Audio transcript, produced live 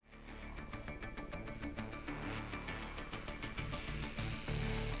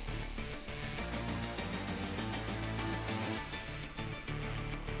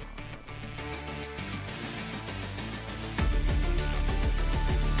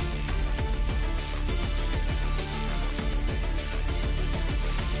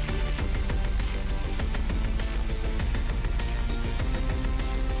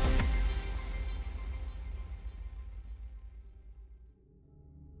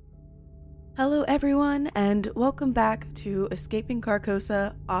Hello everyone, and welcome back to Escaping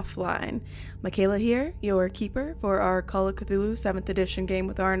Carcosa Offline. Michaela here, your keeper for our Call of Cthulhu 7th edition game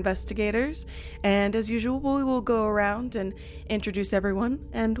with our investigators, and as usual we will go around and introduce everyone,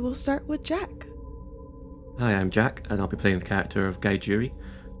 and we'll start with Jack. Hi, I'm Jack, and I'll be playing the character of Guy Jury.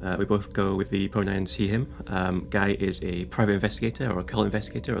 We both go with the pronouns he, him. Guy is a private investigator, or a cult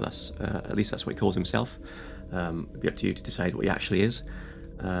investigator, or at least that's what he calls himself. It'll be up to you to decide what he actually is.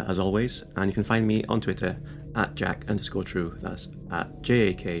 As always, and you can find me on Twitter at Jack_True. That's at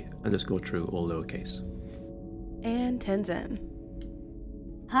JAK_True, all lowercase. And Tenzin.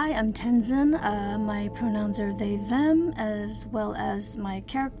 Hi, I'm Tenzin. My pronouns are they, them, as well as my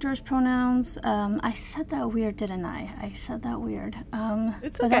character's pronouns. I said that weird, didn't I? I said that weird. It's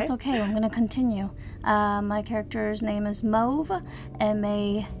okay. But that's okay. I'm going to continue. My character's name is Mauve,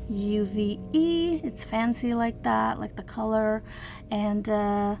 Mauve. It's fancy like that, like the color. And,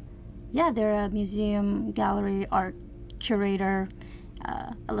 they're a museum, gallery, art curator,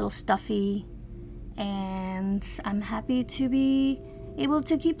 a little stuffy. And I'm happy to be able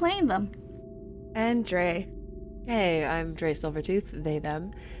to keep playing them. And Dre. Hey, I'm Dre Silvertooth, they,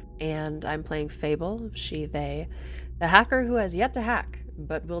 them, and I'm playing Fable, she, they, the hacker who has yet to hack,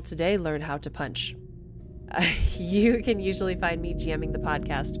 but will today learn how to punch. You can usually find me GMing the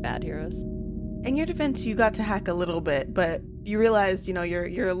podcast Bad Heroes. In your defense, you got to hack a little bit, but you realized,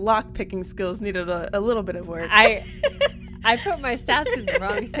 your lock-picking skills needed a little bit of work. I put my stats in the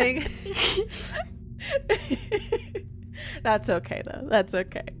wrong thing. That's okay, though. That's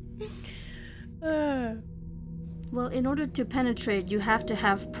okay. Well, in order to penetrate, you have to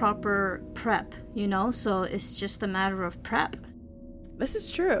have proper prep, so it's just a matter of prep. This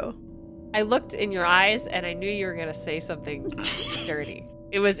is true. I looked in your eyes, and I knew you were going to say something dirty.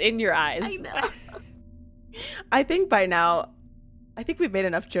 It was in your eyes. I know. I think by now, we've made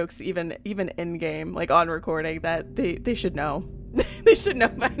enough jokes, even in-game, like on recording, that they should know. They should know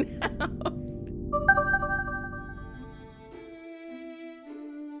by now.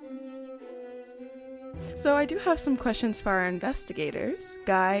 So I do have some questions for our investigators.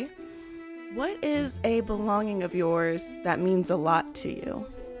 Guy, what is a belonging of yours that means a lot to you?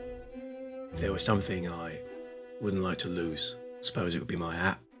 If there was something I wouldn't like to lose, I suppose it would be my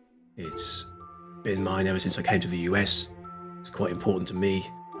hat. It's been mine ever since I came to the US. It's quite important to me.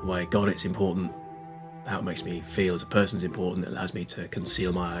 The way I got it's important. How it makes me feel as a person is important. It allows me to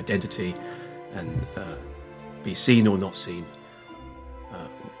conceal my identity and be seen or not seen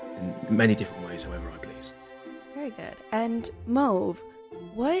in many different ways, however I please. Very good. And Mauve,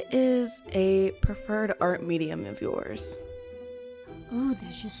 what is a preferred art medium of yours? Oh,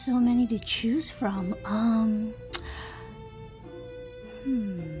 there's just so many to choose from.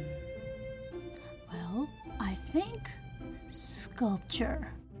 Well, I think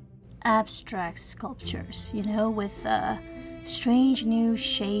sculpture. Abstract sculptures, with strange new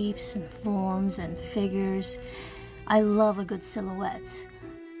shapes and forms and figures. I love a good silhouette.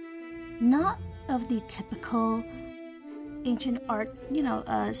 Not of the typical ancient art,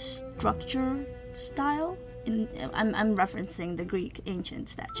 structure style. I'm referencing the Greek ancient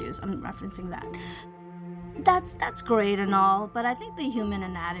statues. I'm referencing that. That's great and all, but I think the human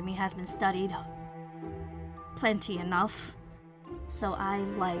anatomy has been studied plenty enough. So I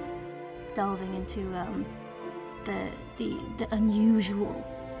like delving into the unusual,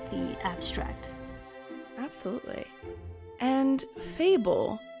 the abstract. Absolutely. And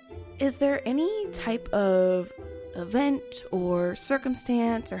Fable, is there any type of event or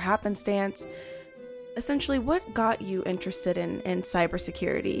circumstance or happenstance, essentially what got you interested in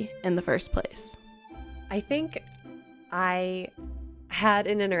cybersecurity in the first place? I think I had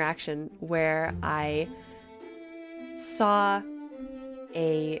an interaction where I saw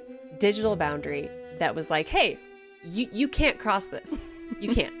a digital boundary that was like, hey, you can't cross this.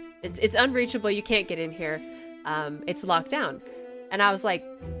 You can't. It's unreachable. You can't get in here. It's locked down. And I was like,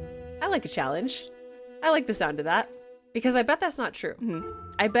 I like a challenge. I like the sound of that. Because I bet that's not true. Mm-hmm.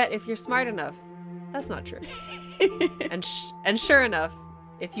 I bet if you're smart enough, that's not true. and sure enough,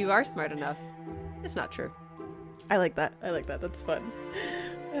 if you are smart enough, it's not true. I like that. That's fun.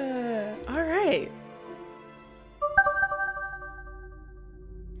 All right.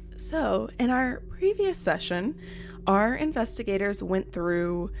 So, in our previous session, our investigators went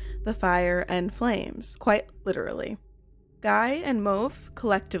through the fire and flames, quite literally. Guy and Mauve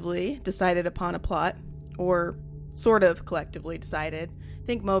collectively decided upon a plot, or sort of collectively decided. I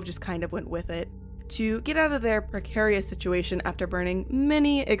think Mauve just kind of went with it, to get out of their precarious situation after burning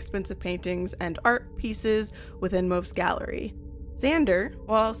many expensive paintings and art pieces within Mauve's gallery. Xander,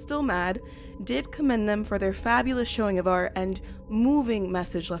 while still mad, did commend them for their fabulous showing of art and moving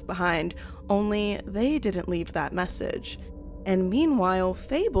message left behind, only they didn't leave that message. And meanwhile,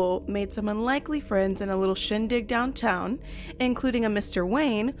 Fable made some unlikely friends in a little shindig downtown, including a Mr.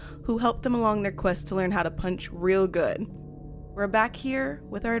 Wayne, who helped them along their quest to learn how to punch real good. We're back here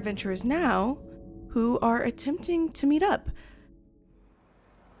with our adventurers now, who are attempting to meet up.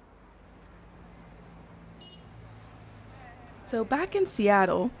 So back in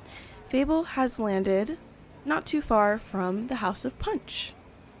Seattle, Fable has landed not too far from the House of Punch.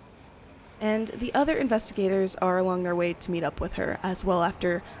 And the other investigators are along their way to meet up with her as well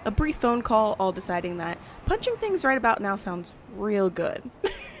after a brief phone call, all deciding that punching things right about now sounds real good.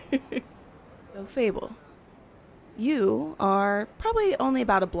 So Fable, you are probably only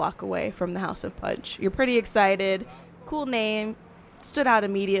about a block away from the House of Punch. You're pretty excited. Cool name. Stood out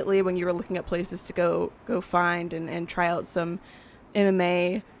immediately when you were looking at places to go find and try out some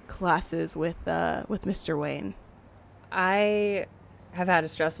MMA classes with Mr. Wayne. I have had a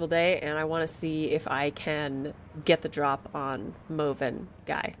stressful day, and I want to see if I can get the drop on Mauve and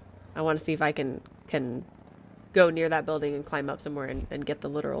Guy. I want to see if I can go near that building and climb up somewhere and get the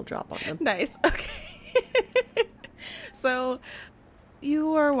literal drop on them. Nice. Okay. So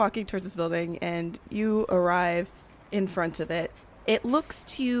you are walking towards this building, and you arrive in front of it. It looks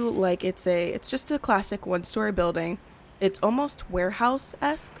to you like it's just a classic one-story building. It's almost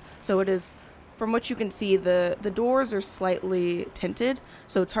warehouse-esque, so it is. From what you can see, the doors are slightly tinted,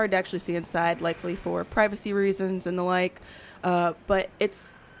 so it's hard to actually see inside, likely for privacy reasons and the like. But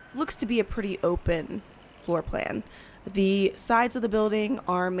it looks to be a pretty open floor plan. The sides of the building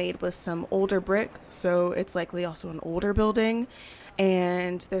are made with some older brick, so it's likely also an older building.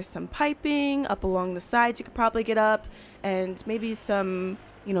 And there's some piping up along the sides you could probably get up, and maybe some,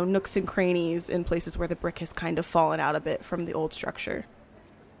 nooks and crannies in places where the brick has kind of fallen out a bit from the old structure.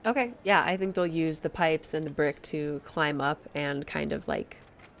 Okay, yeah, I think they'll use the pipes and the brick to climb up and kind of like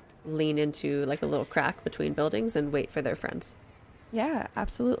lean into like a little crack between buildings and wait for their friends. Yeah,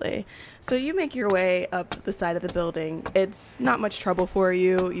 absolutely. So you make your way up the side of the building. It's not much trouble for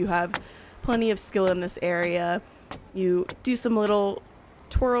you. You have plenty of skill in this area. You do some little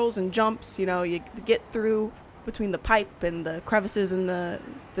twirls and jumps, you get through between the pipe and the crevices and the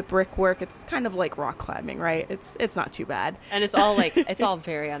brickwork. It's kind of like rock climbing, right? It's not too bad. And it's all it's all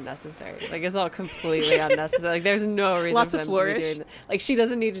very unnecessary. Like, it's all completely unnecessary. Like, there's no reason Lots for of them flourish. to be doing that. Like, she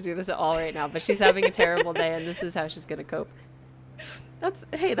doesn't need to do this at all right now, but she's having a terrible day, and this is how she's gonna cope.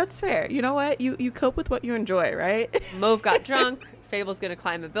 That's fair. You know what? You cope with what you enjoy, right? Mauve got drunk. Fable's gonna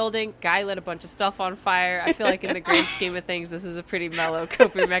climb a building. Guy lit a bunch of stuff on fire. I feel like in the grand scheme of things, this is a pretty mellow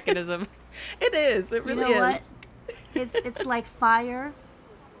coping mechanism. It is. It really You know is. what? It's like fire,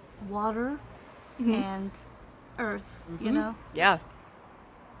 water, and earth, Yeah.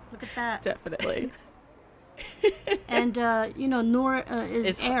 Look at that. Definitely. And, Nora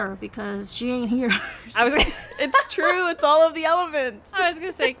is air because she ain't here. It's true. It's all of the elements. I was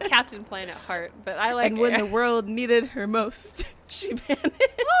gonna say Captain Planet Heart, but I like And when air. the world needed her most, she vanished.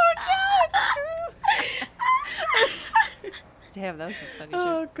 Oh no, it's true. Damn, that was a funny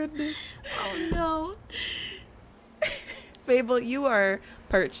Oh, joke. goodness. Oh, no. Fable, you are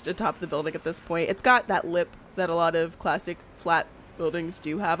perched atop the building at this point. It's got that lip that a lot of classic flat buildings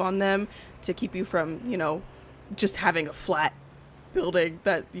do have on them to keep you from, just having a flat building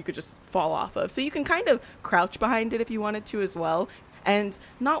that you could just fall off of. So you can kind of crouch behind it if you wanted to as well. And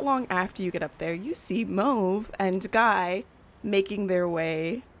not long after you get up there, you see Mauve and Guy making their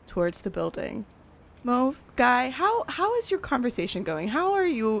way towards the building. Mauve, Guy, how is your conversation going? How are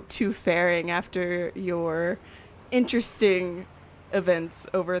you two faring after your interesting events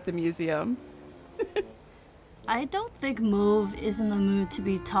over at the museum? I don't think Mauve is in the mood to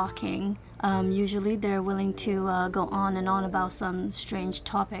be talking. Usually they're willing to go on and on about some strange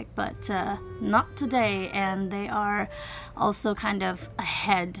topic, but not today, and they are also kind of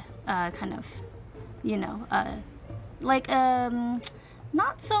ahead,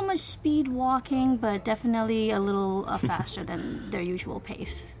 not so much speed walking, but definitely a little faster than their usual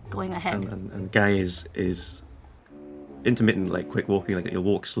pace, going ahead. And Guy is intermittent, like quick walking, like he'll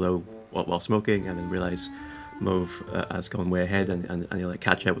walk slow while smoking, and then realize Mauve has gone way ahead, and he'll like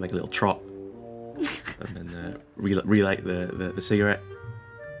catch up with like a little trot, and then relight the cigarette.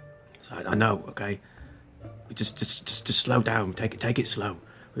 So I know, okay, just slow down, take it slow.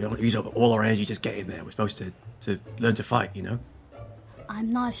 We don't use up all our energy just getting there. We're supposed to learn to fight, I'm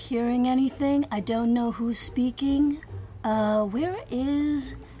not hearing anything. I don't know who's speaking. Where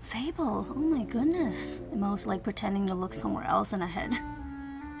is Fable? Oh my goodness. Most like pretending to look somewhere else and ahead.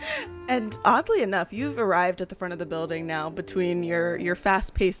 And oddly enough, you've arrived at the front of the building now between your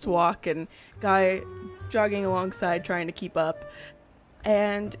fast-paced walk and Guy jogging alongside trying to keep up.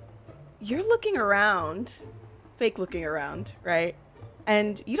 And you're looking around, fake looking around, right?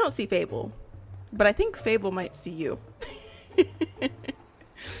 And you don't see Fable. But I think Fable might see you.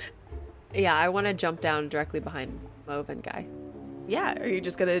 Yeah, I want to jump down directly behind Mauve and Guy. Yeah, are you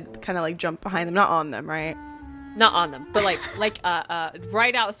just gonna kind of like jump behind them? Not on them, right? Not on them, but like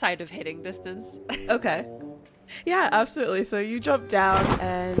right outside of hitting distance. Okay. Yeah, absolutely. So you jump down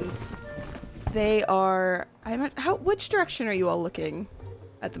and they are... which direction are you all looking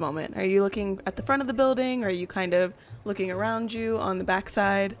at the moment? Are you looking at the front of the building? Or are you kind of looking around you on the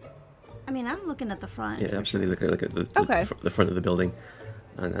backside? I mean, I'm looking at the front. Yeah, absolutely. Look at Okay. the front of the building.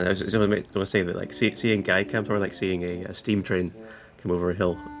 And I was just want to say that, like, seeing Guy come, or like seeing a steam train come over a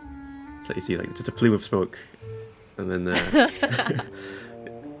hill. It's like you see, like, just a plume of smoke, and then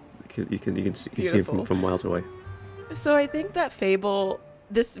you can see him from miles away. So I think that Fable,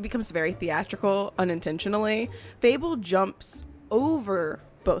 this becomes very theatrical unintentionally. Fable jumps over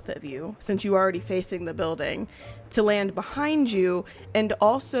both of you, since you are already facing the building, to land behind you, and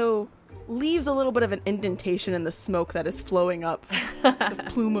also leaves a little bit of an indentation in the smoke that is flowing up, the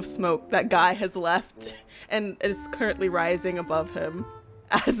plume of smoke that Guy has left and is currently rising above him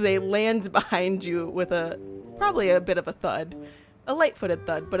as they land behind you with probably a bit of a thud. A light-footed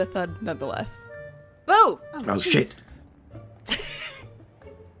thud, but a thud nonetheless. Boo! Oh shit.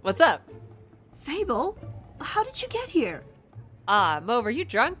 What's up? Fable, how did you get here? Mauve, are you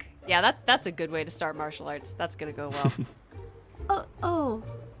drunk? Yeah, that's a good way to start martial arts. That's gonna go well. Oh,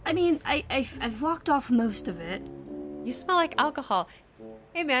 I mean, I've walked off most of it. You smell like alcohol.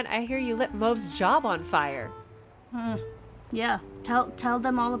 Hey man, I hear you lit Mauve's job on fire. Yeah, tell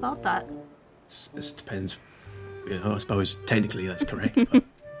them all about that. This depends. I suppose technically that's correct. But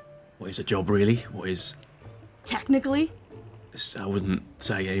what is a job really? What is... Technically? I wouldn't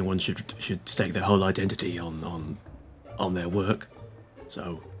say anyone should stake their whole identity on their work.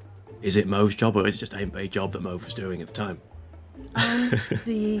 So, is it Mauve's job, or is it just a job that Mauve was doing at the time?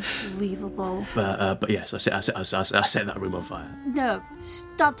 Unbelievable. But yes, I set that room on fire. No,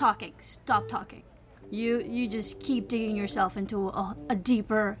 stop talking. You just keep digging yourself into a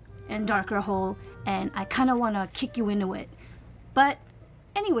deeper and darker hole, and I kind of want to kick you into it. But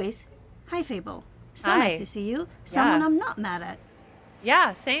anyways, hi Fable. So Hi. Nice to see you. Someone Yeah. I'm not mad at.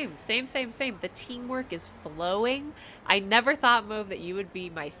 Yeah, same. The teamwork is flowing. I never thought, Mauve, that you would be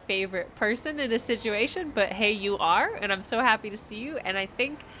my favorite person in a situation, but hey, you are, and I'm so happy to see you, and I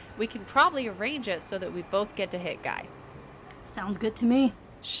think we can probably arrange it so that we both get to hit Guy. Sounds good to me.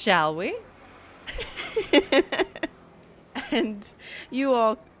 Shall we? And you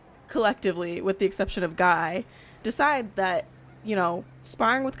all collectively, with the exception of Guy, decide that,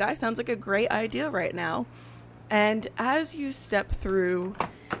 sparring with Guy sounds like a great idea right now. And as you step through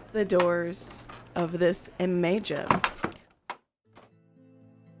the doors of this gym,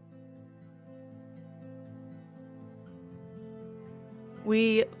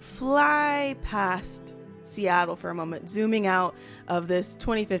 we fly past Seattle for a moment, zooming out of this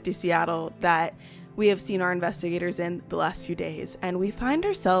 2050 Seattle that we have seen our investigators in the last few days, and we find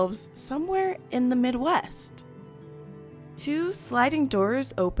ourselves somewhere in the Midwest. Two sliding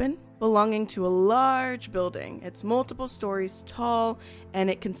doors open, belonging to a large building. It's multiple stories tall,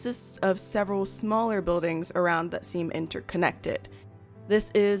 and it consists of several smaller buildings around that seem interconnected. This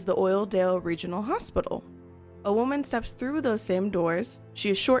is the Oildale Regional Hospital. A woman steps through those same doors.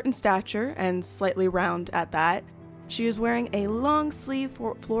 She is short in stature and slightly round at that. She is wearing a long-sleeve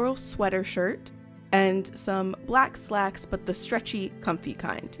floral sweater shirt and some black slacks, but the stretchy, comfy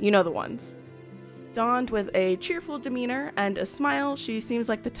kind. You know the ones. Donned with a cheerful demeanor and a smile, she seems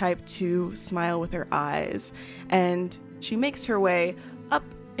like the type to smile with her eyes. And she makes her way up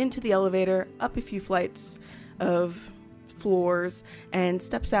into the elevator, up a few flights of floors, and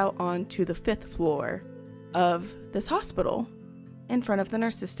steps out onto the 5th floor of this hospital in front of the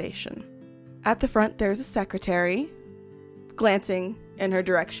nurse's station. At the front, there's a secretary glancing in her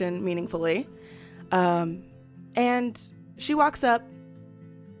direction meaningfully. And she walks up,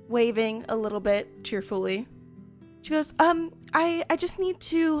 waving a little bit cheerfully. She goes, I just need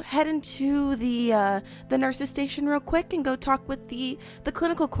to head into the nurse's station real quick and go talk with the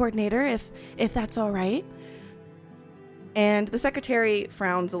clinical coordinator, if that's all right. And the secretary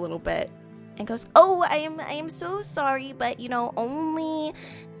frowns a little bit and goes, Oh, I am so sorry, but only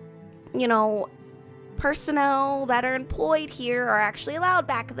personnel that are employed here are actually allowed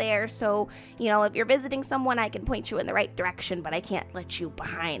back there. So, if you're visiting someone, I can point you in the right direction, but I can't let you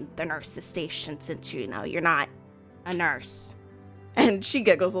behind the nurse's station since you're not a nurse. And she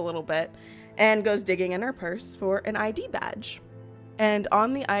giggles a little bit and goes digging in her purse for an ID badge. And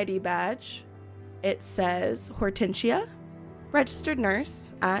on the ID badge, it says Hortensia, registered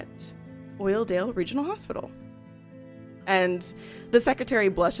nurse at Oildale Regional Hospital. And the secretary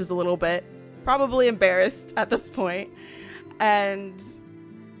blushes a little bit, probably embarrassed at this point. And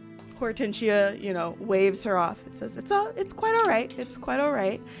Hortensia, waves her off. It says, it's quite all right. It's quite all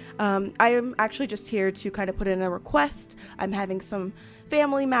right. I am actually just here to kind of put in a request. I'm having some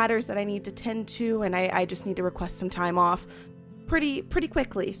family matters that I need to tend to, and I just need to request some time off pretty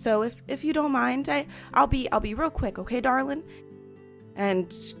quickly. So if you don't mind, I'll be real quick, okay, darling?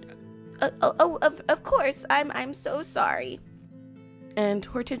 And of course. I'm so sorry. And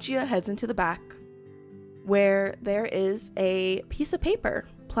Hortensia heads into the back, where there is a piece of paper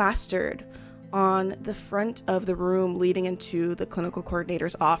plastered on the front of the room leading into the clinical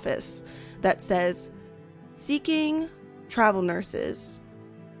coordinator's office that says, seeking travel nurses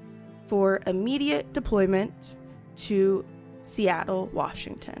for immediate deployment to Seattle,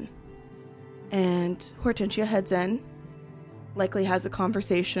 Washington. And Hortensia heads in, likely has a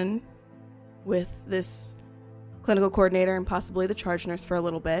conversation with this clinical coordinator and possibly the charge nurse for a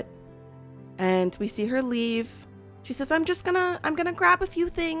little bit. And we see her leave. She says, I'm gonna grab a few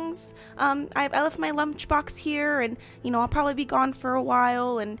things. I left my lunchbox here, and, I'll probably be gone for a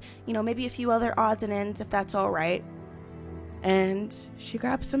while, and, maybe a few other odds and ends if that's all right. And she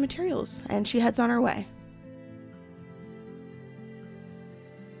grabs some materials and she heads on her way.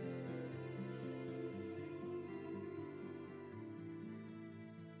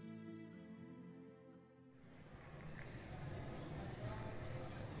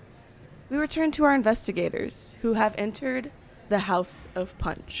 We return to our investigators, who have entered the House of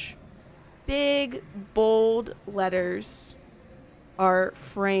Punch. Big, bold letters are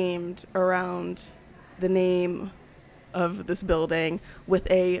framed around the name of this building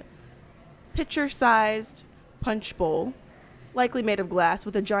with a pitcher-sized punch bowl, likely made of glass,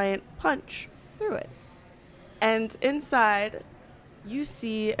 with a giant punch through it. And inside, you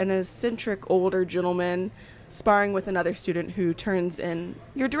see an eccentric older gentleman sparring with another student who turns in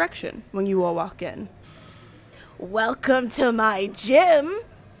your direction when you all walk in. Welcome to my gym.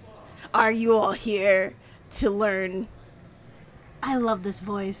 Are you all here to learn? I love this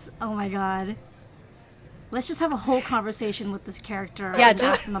voice. Oh my god. Let's just have a whole conversation with this character and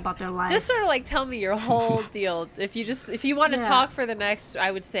ask them about their life. Just sort of tell me your whole deal. If you want to talk for the next,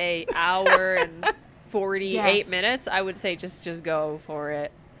 I would say, hour and 48 minutes, I would say just go for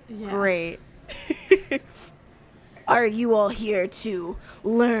it. Yes. Great. Are you all here to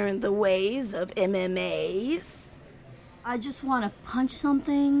learn the ways of MMAs? I just want to punch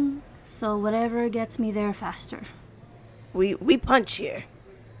something, so whatever gets me there faster. We punch here.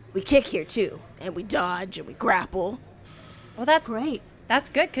 We kick here too, and we dodge and we grapple. Well, that's great. That's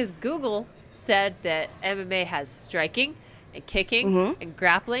good, because Google said that MMA has striking and kicking and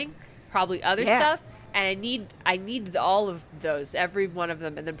grappling, probably other stuff, and I need all of those, every one of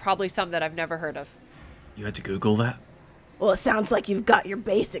them, and then probably some that I've never heard of. You had to Google that? Well, it sounds like you've got your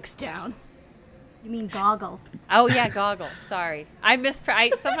basics down. You mean goggle? Oh yeah, goggle. Sorry,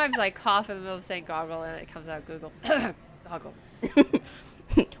 sometimes I cough in the middle of saying goggle, and it comes out Google. Goggle.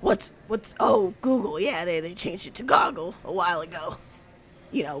 What's Google? Yeah, they changed it to goggle a while ago.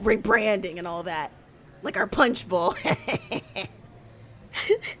 Rebranding and all that, like our punch bowl.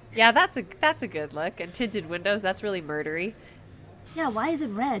 Yeah, that's a good look. And tinted windows, that's really murdery. Yeah, why is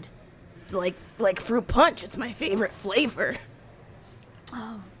it red? Like fruit punch. It's my favorite flavor.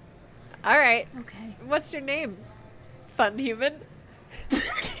 Oh, All right. okay. What's your name? Fun human.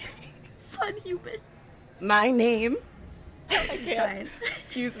 Fun human. My name. Fine.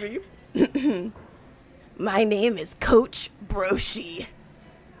 Excuse me. My name is Coach Broshi.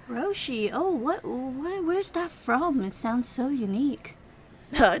 Roshi. Oh, what? Where's that from? It sounds so unique.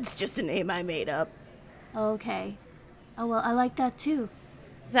 It's just a name I made up. Okay. Oh, well, I like that too.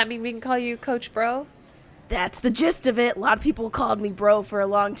 Does that mean we can call you Coach Bro? That's the gist of it. A lot of people called me bro for a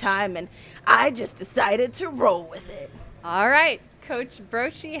long time, and I just decided to roll with it. All right, Coach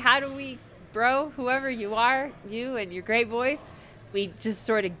Brochi, how do we, bro, whoever you are, you and your great voice, we just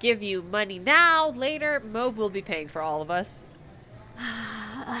sort of give you money now, later, Mauve will be paying for all of us.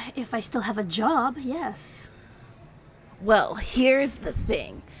 If I still have a job, yes. Well, here's the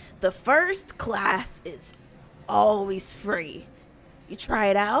thing. The first class is always free. You try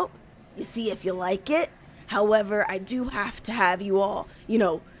it out, you see if you like it. However, I do have to have you all,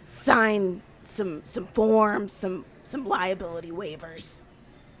 sign some forms, some liability waivers.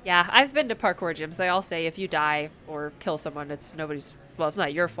 Yeah, I've been to parkour gyms. They all say if you die or kill someone, it's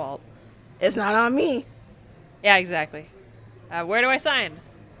not your fault. It's not on me. Yeah, exactly. Where do I sign?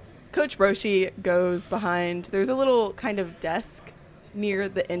 Coach Broshi goes behind. There's a little kind of desk near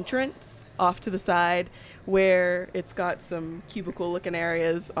the entrance off to the side where it's got some cubicle looking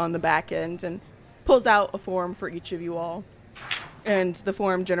areas on the back end, and pulls out a form for each of you all. And the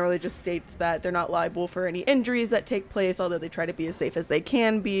form generally just states that they're not liable for any injuries that take place, although they try to be as safe as they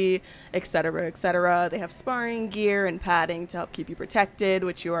can be, etc., etc. They have sparring gear and padding to help keep you protected,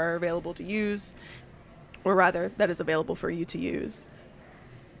 which you are available to use, or rather, that is available for you to use.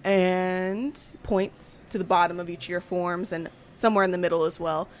 And points to the bottom of each of your forms and somewhere in the middle as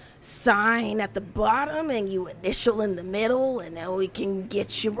well. Sign at the bottom and you initial in the middle, and then we can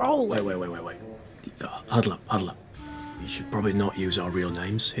get you rolling. Wait. Huddle up. You should probably not use our real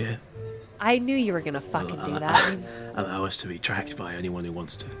names here. I knew you were gonna fucking do that. Allow us to be tracked by anyone who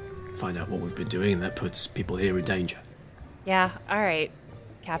wants to find out what we've been doing, and that puts people here in danger. Yeah, alright,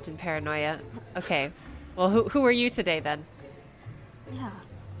 Captain Paranoia. Okay, well, who are you today, then? Yeah.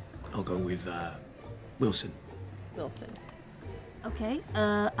 I'll go with Wilson. Wilson. Okay.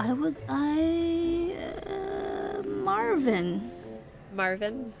 Marvin.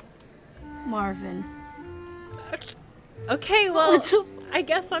 Marvin? Okay, well, I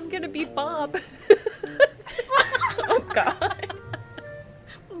guess I'm gonna be Bob. Oh, God.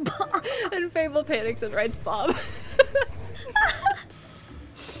 Bob. And Fable panics and writes Bob.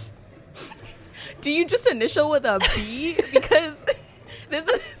 Do you just initial with a B? Because this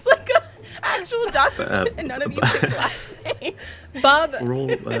is like an actual document and none of you pick last names. Bob. We're all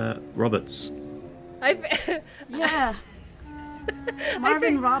Roberts. Yeah.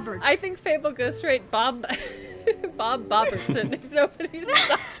 Marvin Roberts. I think Fable goes straight Bob Robertson if nobody's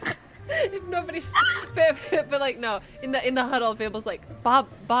but like no in the huddle Fable's like Bob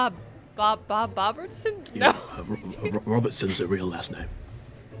Robertson. Yeah, No. Robertson's a real last name.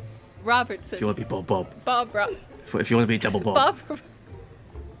 Robertson. If you want to be Bob. Bob If you want to be double Bob.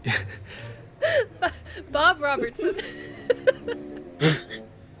 Bob Robertson.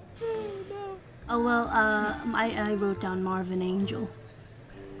 Oh, well, I wrote down Marvin Angel.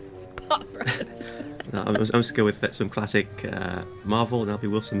 Bob Robertson. No, I'm just going to go with some classic Marvel, and I'll be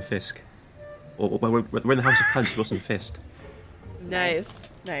Wilson Fisk. We're in the House of Punch, Wilson Fist. Nice.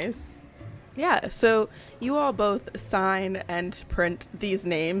 Yeah, so you all both sign and print these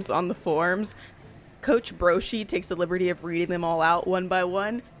names on the forms. Coach Broshi takes the liberty of reading them all out one by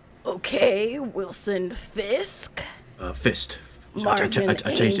one. Okay, Wilson Fisk. Fist. Marvin I changed it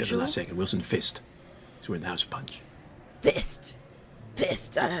at the Angel. last second. Wilson Fist. So we're in the House of Punch. Fist.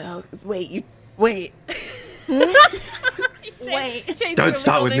 Wait. Wait. Don't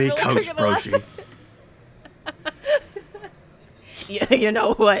start with me, Coach Broshi. Yeah, you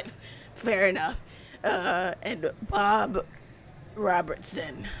know what? Fair enough. And Bob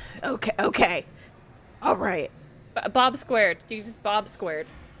Robertson. Okay. All right. Bob squared. You just Bob squared.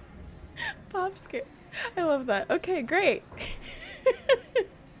 Bob scared. I love that. Okay, great.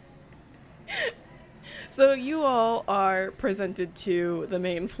 So you all are presented to the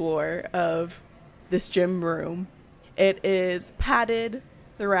main floor of this gym room. It is padded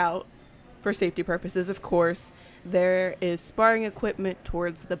throughout for safety purposes, of course. There is sparring equipment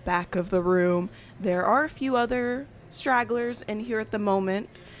towards the back of the room. There are a few other stragglers in here at the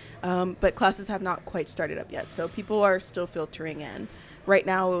moment, but classes have not quite started up yet, so people are still filtering in. Right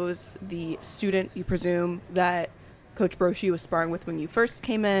now, it was the student, you presume, that Coach Broshi was sparring with when you first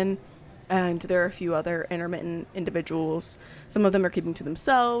came in, and there are a few other intermittent individuals. Some of them are keeping to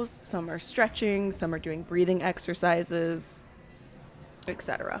themselves, some are stretching, some are doing breathing exercises,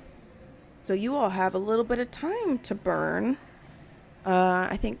 etc. So you all have a little bit of time to burn.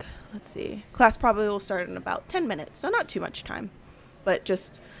 I think, let's see, class probably will start in about 10 minutes, so not too much time. But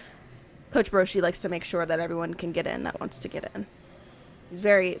just, Coach Broshi likes to make sure that everyone can get in that wants to get in. He's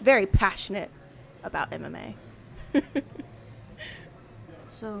very, very passionate about MMA.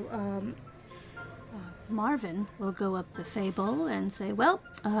 So, Marvin will go up to Fable and say, well,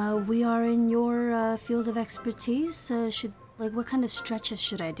 we are in your field of expertise. What kind of stretches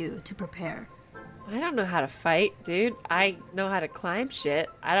should I do to prepare? I don't know how to fight, dude. I know how to climb shit.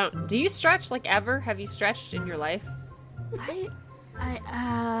 Do you stretch, like, ever? Have you stretched in your life?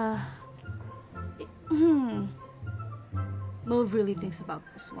 Mo really thinks about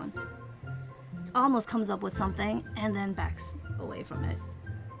this one. Almost comes up with something and then backs away from it.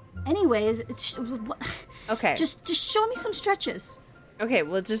 Anyways, Okay. Just show me some stretches. Okay,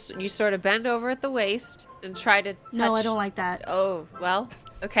 well, you sort of bend over at the waist and try to touch... No, I don't like that. Oh, well,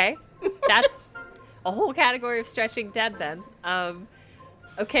 okay. That's a whole category of stretching dead then.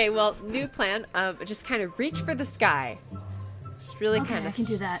 Okay, well, new plan. Just kind of reach for the sky. Just really Okay, kind I of can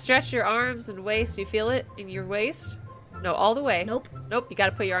do that. stretch your arms and waist. You feel it in your waist? No, all the way. Nope. Nope, you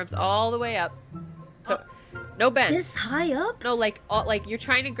gotta put your arms all the way up. No bend. This high up? No, like you're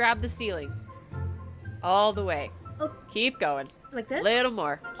trying to grab the ceiling. All the way. Oh. Keep going. Like this? Little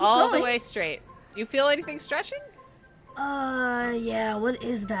more. All the going. way straight. Do you feel anything stretching? Yeah, what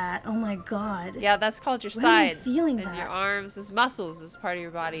is that? Oh my god. Yeah, that's called your Where am I sides. feeling and that? your arms. This muscles is part of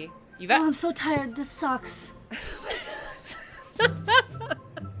your body. You've Oh, I'm so tired. This sucks.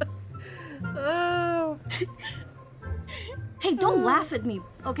 Oh. Hey, don't laugh at me,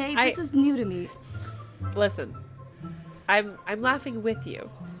 okay? This is new to me. Listen, I'm laughing with you,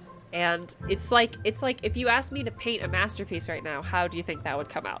 and it's like if you asked me to paint a masterpiece right now, how do you think that would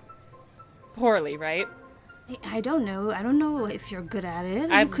come out? Poorly, right? I don't know. I don't know if you're good at it.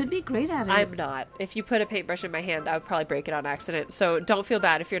 You could be great at it. I'm not. If you put a paintbrush in my hand, I would probably break it on accident. So don't feel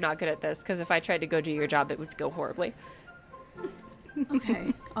bad if you're not good at this, because if I tried to go do your job, it would go horribly.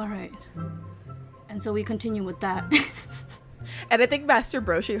 Okay, all right. And so we continue with that. And I think Master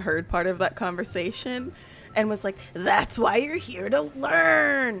Broshi heard part of that conversation and was like, that's why you're here to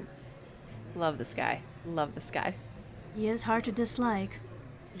learn. Love this guy. Love this guy. He is hard to dislike.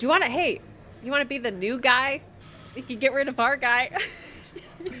 Do you want to, hey, you want to be the new guy? We can get rid of our guy.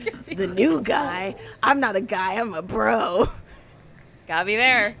 The new guy? I'm not a guy, I'm a bro. Got me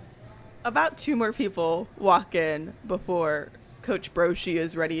there. About 2 more people walk in before Coach Broshi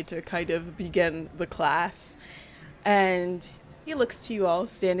is ready to kind of begin the class. And he looks to you all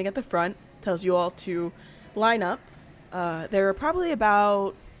standing at the front, tells you all to line up. There are probably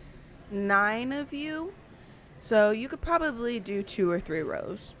about 9 of you. So you could probably do 2 or 3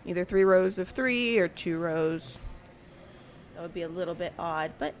 rows. Either 3 rows of 3 or 2 rows. That would be a little bit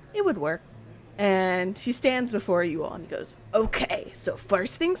odd, but it would work. And he stands before you all and he goes, okay, so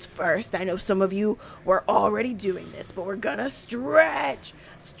first things first, I know some of you were already doing this, but we're gonna stretch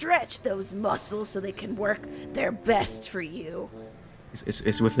those muscles so they can work their best for you.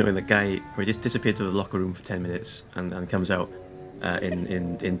 It's worth noting the guy who just disappeared to the locker room for 10 minutes and comes out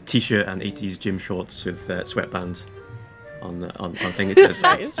in t-shirt and 80s gym shorts with sweatband on thing,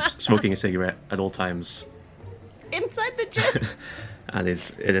 Nice. smoking a cigarette at all times. Inside the gym. and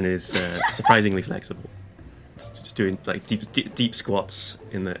is surprisingly flexible. Just doing like deep squats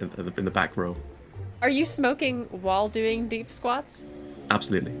in the back row. Are you smoking while doing deep squats?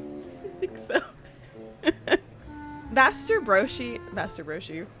 Absolutely. I think so. Master Broshi,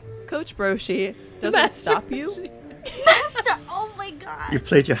 Coach Broshi doesn't Master stop you. Broshi. Master, oh my god. You've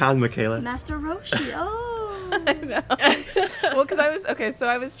played your hand, Michaela. Master Roshi, oh. I know. Well, because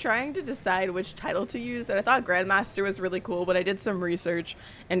I was trying to decide which title to use, and I thought Grandmaster was really cool, but I did some research,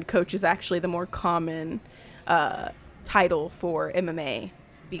 and Coach is actually the more common title for MMA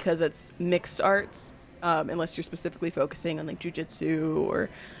because it's mixed arts, unless you're specifically focusing on like jujitsu or,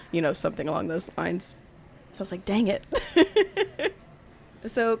 something along those lines. So I was like, dang it.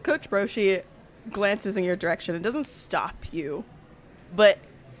 So Coach Broshi glances in your direction and doesn't stop you, but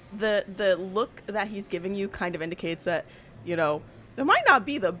the look that he's giving you kind of indicates that, there might not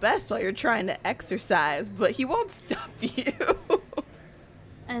be the best while you're trying to exercise, but he won't stop you.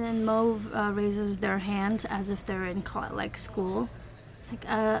 And then Mauve raises their hand as if they're in school. It's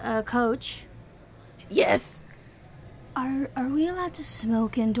like, Coach, Yes. are we allowed to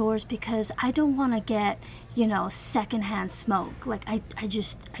smoke indoors? Because I don't want to get, secondhand smoke. Like, I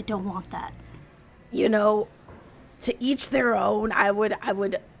don't want that. To each their own. I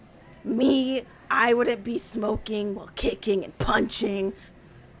wouldn't be smoking while kicking and punching,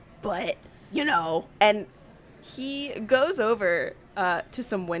 but, And he goes over to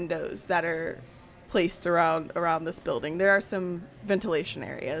some windows that are placed around this building. There are some ventilation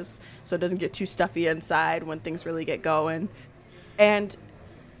areas, so it doesn't get too stuffy inside when things really get going. And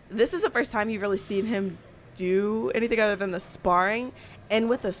this is the first time you've really seen him do anything other than the sparring. And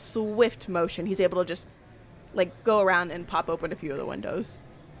with a swift motion, he's able to just, go around and pop open a few of the windows.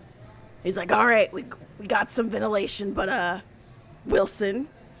 he's like, all right, we got some ventilation, but, Wilson,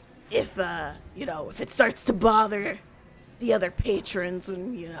 if it starts to bother the other patrons,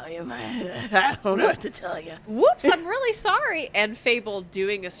 and, I don't know what to tell you. Whoops, I'm really sorry. And Fable,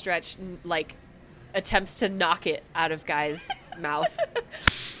 doing a stretch, attempts to knock it out of Guy's mouth.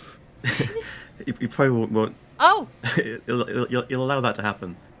 You probably won't. Oh! You'll allow that to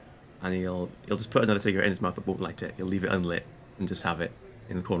happen, and he'll just put another cigarette in his mouth but won't light it. He'll leave it unlit and just have it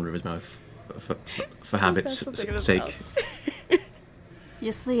in the corner of his mouth for habit's sake.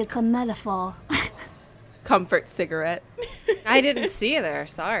 You see, it's a metaphor. Comfort cigarette. I didn't see you there,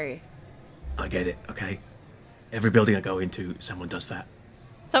 sorry. I get it, okay? Every building I go into, someone does that.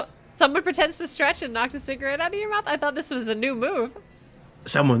 So, someone pretends to stretch and knocks a cigarette out of your mouth? I thought this was a new move.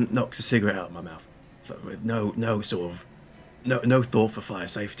 Someone knocks a cigarette out of my mouth with no sort of no thought for fire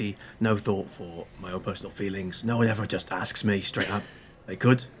safety, no thought for my own personal feelings. No one ever just asks me straight up. They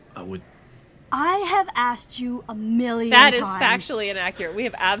could, I would. I have asked you a million That is times. factually inaccurate. We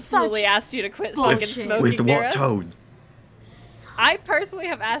have absolutely asked you to quit fucking bullshit. smoking With near what us. tone? I personally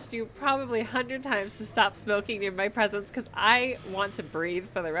have asked you probably 100 times to stop smoking near my presence because I want to breathe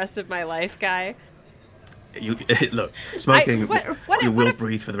for the rest of my life, Guy. You look, smoking. What you will if-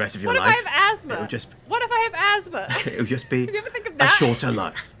 breathe for the rest of your What if life. I have asthma? It'll just, What if I have asthma? it'll just be Have you ever think of a that? shorter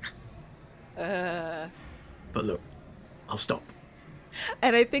life. But look, I'll stop.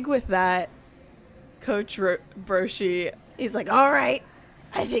 And I think with that, Coach Broshi, He's like, all right,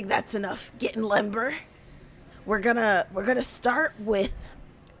 I think that's enough getting limber. We're gonna start with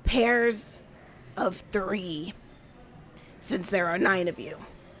pairs of 3, since there are 9 of you.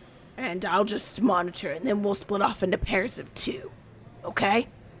 And I'll just monitor, and then we'll split off into pairs of 2. Okay?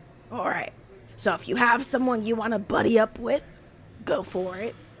 All right. So if you have someone you want to buddy up with, go for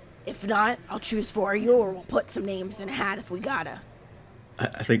it. If not, I'll choose for you, or we'll put some names in a hat if we gotta.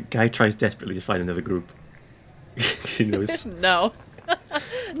 I think Guy tries desperately to find another group. He knows. No.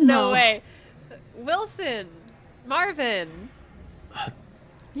 No way. Wilson. Marvin.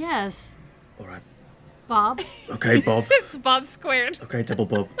 Yes. All right. Bob. Okay, Bob. It's Bob squared. Okay, double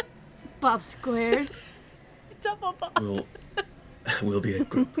Bob. Bob squared. Double Bob. We'll be a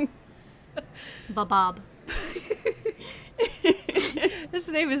group. Bob. His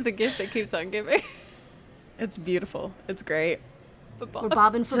name is the gift that keeps on giving. it's beautiful. It's great. But We're Bob.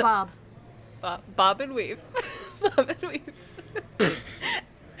 bobbing for Bob. Bob and weave. Bob and weave.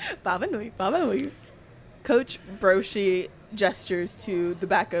 Bob and weave. Coach Broshi gestures to the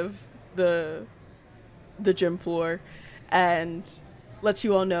back of the gym floor and lets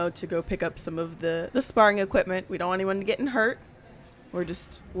you all know to go pick up some of the sparring equipment. We don't want anyone getting hurt. We're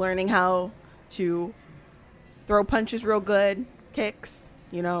just learning how to throw punches real good, kicks,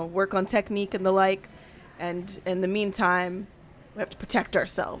 work on technique and the like. And in the meantime, we have to protect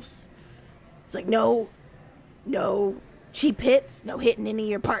ourselves. It's like, no cheap hits, no hitting any of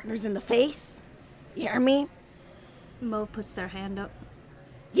your partners in the face. You hear me? Mo puts their hand up.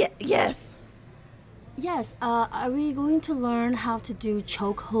 Yes. Yes, are we going to learn how to do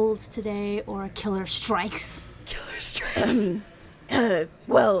choke holds today or killer strikes? Killer strikes.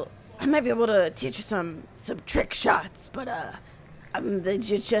 Well, I might be able to teach you some trick shots, but the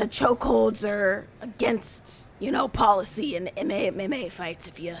chokeholds are against, policy in MMA fights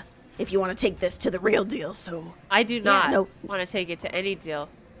if you want to take this to the real deal. So I do not no. want to take it to any deal.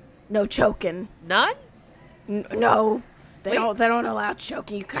 no choking. None? No. They Wait. don't allow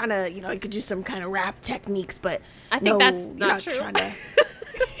choking. You kind of, you could do some kind of rap techniques, but I think no, that's you're not true. trying to-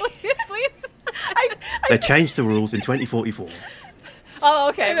 Please. They changed the rules in 2044. Oh,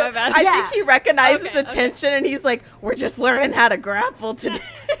 okay, my bad. I think he recognizes Okay, the tension and he's like, we're just learning how to grapple today.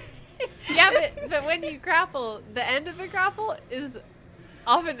 Yeah, but when you grapple, the end of the grapple is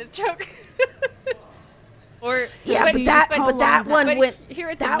often a choke. Or Yeah, So but you that just but that prolong one that. went. But here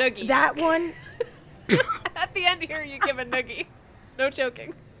it's that, a noogie. That one, At the end here, you give a noogie. No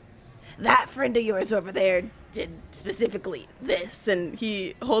choking. that friend of yours over there did specifically this. And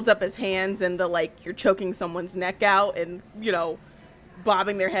he holds up his hands and you're choking someone's neck out and,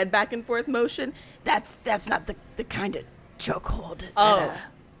 bobbing their head back and forth motion. That's not the kind of chokehold. Oh.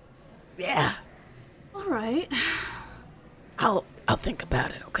 Yeah. All right. I'll think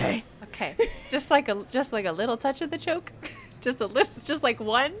about it. Okay. Okay, just like a little touch of the choke, just one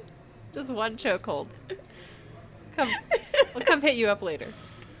chokehold. We'll come hit you up later.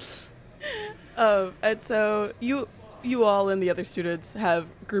 And so you all and the other students have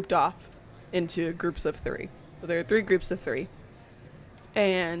grouped off into groups of 3. So there are 3 groups of 3.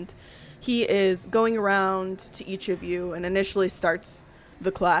 And he is going around to each of you and initially starts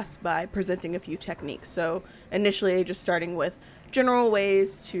the class by presenting a few techniques. So initially just starting with general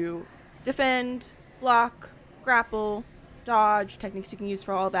ways to defend, block, grapple, dodge, techniques you can use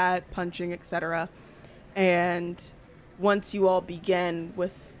for all that, punching, etc. And once you all begin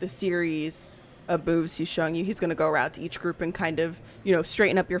with the series of moves he's showing you, he's going to go around to each group and kind of,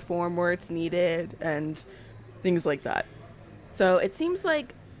 straighten up your form where it's needed and things like that. So it seems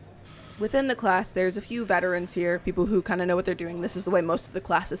like within the class, there's a few veterans here, people who kind of know what they're doing. This is the way most of the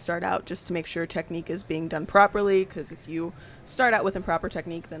classes start out, just to make sure technique is being done properly, because if you start out with improper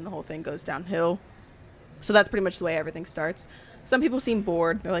technique, then the whole thing goes downhill. So that's pretty much the way everything starts. Some people seem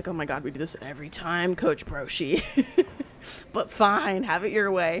bored. They're like, oh my god, we do this every time, Coach Broshi. But fine, have it your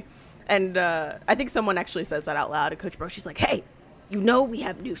way. And I think someone actually says that out loud, and Coach Broshi's like, hey, we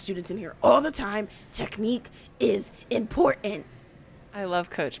have new students in here all the time. Technique is important. I love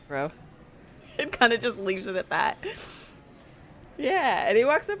Coach Bro. It kind of just leaves it at that. Yeah, and he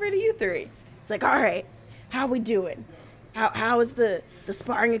walks over to you three. It's like, all right, how we doing? How is the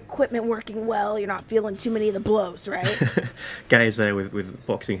sparring equipment working well? You're not feeling too many of the blows, right? Guys there with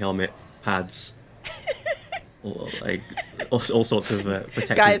boxing helmet, pads, all sorts of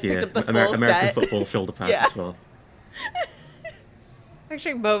protective Guys gear. picked up the full American set. football shoulder pads Yeah. as well.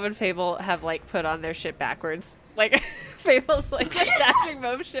 Picturing Mauve and Fable have like put on their shit backwards. Like Fable's like attaching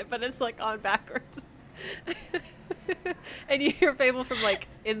Mauve shit, but it's like on backwards. And you hear Fable from like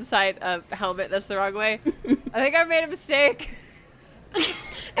inside a helmet that's the wrong way. I think I made a mistake.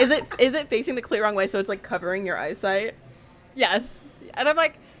 Is it facing the clear wrong way so it's like covering your eyesight? Yes. And I'm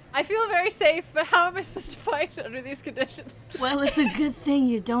like, I feel very safe, but how am I supposed to fight under these conditions? Well, it's a good thing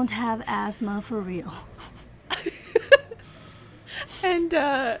you don't have asthma for real. And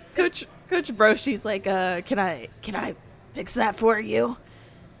Coach Broshi's like, can I fix that for you?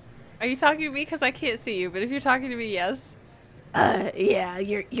 Are you talking to me? Because I can't see you, but if you're talking to me, yes. Yeah,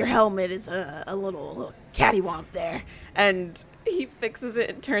 your helmet is a little cattywomp there. And he fixes it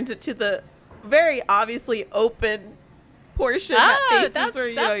and turns it to the very obviously open portion that faces that's-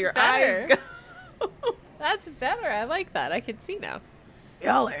 where that's your better. eyes go. That's better. I like that. I can see now.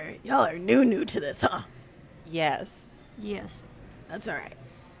 Y'all are new to this, huh? Yes. Yes. That's all right.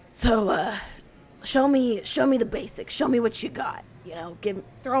 So, show me the basics. Show me what you got. You know,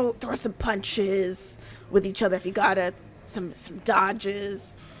 throw some punches with each other if you got it. Some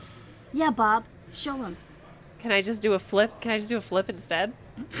dodges. Yeah, Bob. Show him. Can I just do a flip? Can I just do a flip instead?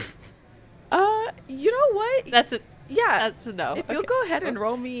 You know what? That's it. Yeah. That's a no. If you'll Okay. go ahead and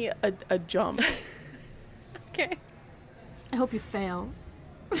roll me a jump. Okay. I hope you fail.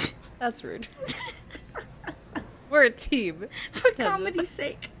 That's rude. We're a team. For Doesn't- comedy's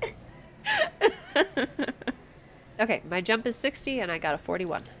sake. Okay, my jump is 60 and I got a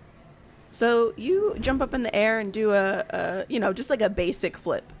 41. So you jump up in the air and do a just like a basic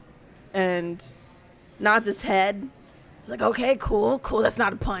flip, and nods his head. It's like, okay, cool. That's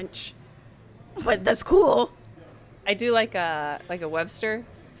not a punch, but that's cool. I do like a Webster.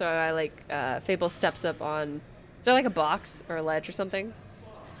 So I Fable steps up on. Is there like a box or a ledge or something?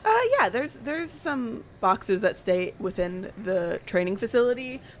 Yeah, there's some boxes that stay within the training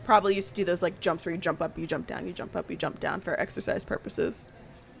facility. Probably used to do those like jumps where you jump up, you jump down, you jump up, you jump down for exercise purposes.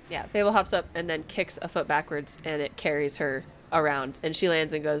 Yeah, Fable hops up and then kicks a foot backwards and it carries her around and she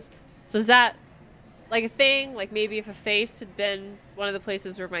lands and goes, so is that like a thing? Like maybe if a face had been one of the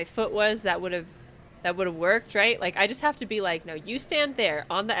places where my foot was, that would have worked, right? Like I just have to be like, no, you stand there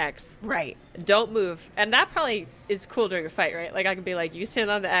on the X. Right. Don't move. And that probably is cool during a fight, right? Like I can be like, you stand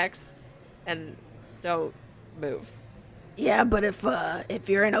on the X and don't move. Yeah, but if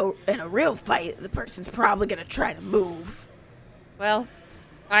you're in a real fight, the person's probably gonna try to move. Well,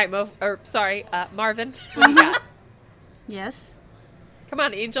 all right, Marvin, what do you got? Yes. Come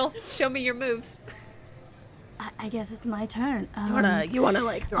on, Angel, show me your moves. I guess it's my turn. You wanna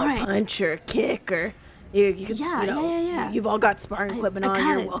like throw all a right. punch or a kick or you could, Yeah, you know, yeah. You've all got sparring equipment I on. got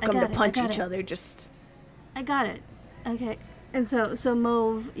You're it, I welcome got to it, I punch got each it. other. Just I got it. Okay. And so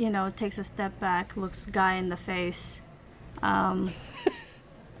Mauve, takes a step back, looks Guy in the face,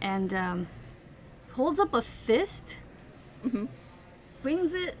 and holds up a fist,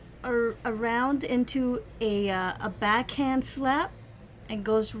 brings it around into a backhand slap, and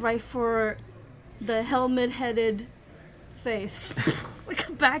goes right for the helmet-headed face, like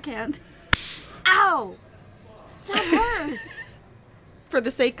a backhand. Ow! That hurts. For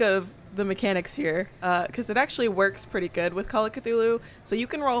the sake of the mechanics here, because it actually works pretty good with Call of Cthulhu, so you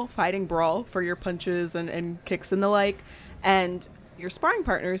can roll Fighting Brawl for your punches and kicks and the like, and your sparring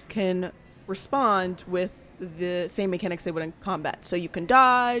partners can respond with the same mechanics they would in combat. So you can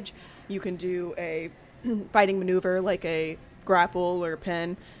dodge, you can do a fighting maneuver like a grapple or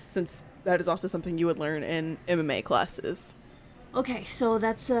pin, since that is also something you would learn in MMA classes. Okay, so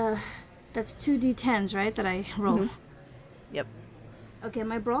that's 2d10s, right? That I roll. Yep. Okay,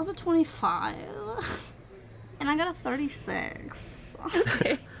 my brawl's a 25, and I got a 36.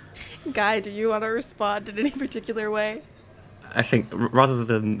 Okay. Guy, do you want to respond in any particular way? I think rather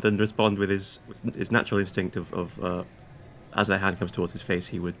than respond with his natural instinct of as their hand comes towards his face,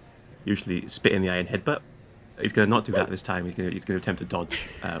 he would usually spit in the eye and headbutt. He's going to not do that this time. He's going to attempt to dodge,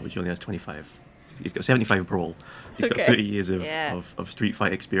 which only has 25. He's got 75 brawl. He's got 30 years of street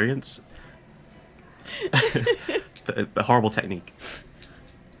fight experience. A horrible technique.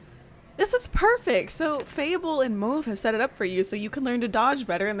 This is perfect. So Fable and Mauve have set it up for you so you can learn to dodge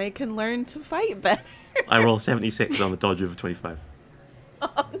better and they can learn to fight better. I roll 76 on the dodge of 25.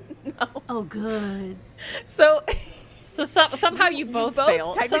 Oh, good. So Somehow you both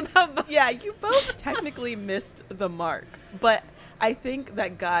fail. technic- Somehow yeah, you both technically missed the mark. But I think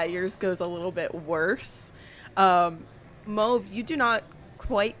that Guy, yours goes a little bit worse. Mauve, you do not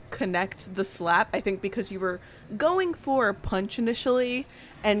quite connect the slap, I think because you were going for a punch initially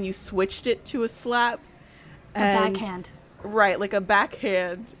and you switched it to a slap. A backhand. Right, like a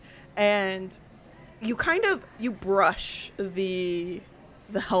backhand. And you brush the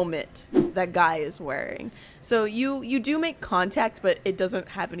helmet that Guy is wearing. So you do make contact, but it doesn't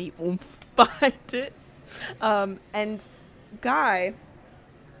have any oomph behind it. And Guy,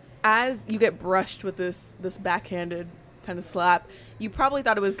 as you get brushed with this backhanded kind of slap, you probably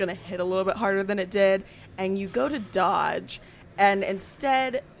thought it was going to hit a little bit harder than it did, and you go to dodge, and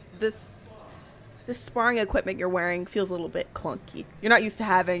instead this sparring equipment you're wearing feels a little bit clunky. You're not used to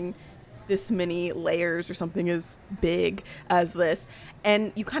having this many layers or something as big as this,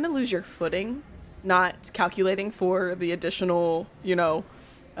 and you kind of lose your footing, not calculating for the additional,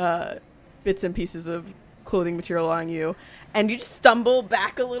 bits and pieces of clothing material on you, and you just stumble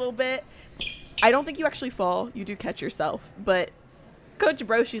back a little bit. I don't think you actually fall. You do catch yourself, but Coach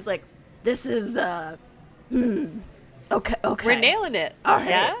Broshi's like, this is, okay. We're nailing it. All right.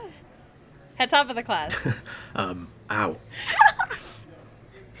 Yeah? Head top of the class. Ow.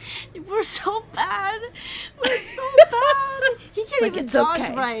 We're so bad. We're so bad. He can't even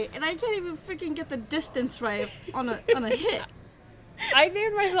dodge right, and I can't even freaking get the distance right on a hit. I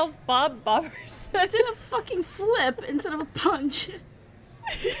named myself Bob Bobbers. I did a fucking flip instead of a punch.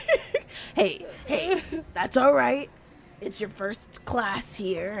 Hey, that's all right. It's your first class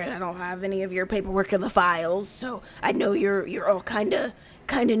here, and I don't have any of your paperwork in the files, so I know you're all kind of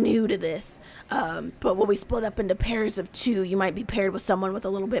new to this. But when we split up into pairs of two, you might be paired with someone with a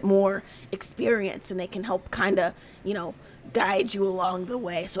little bit more experience, and they can help kind of, guide you along the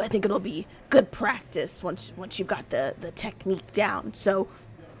way. So I think it'll be good practice once you've got the technique down. So,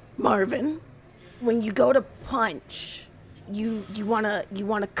 Marvin, when you go to punch, you wanna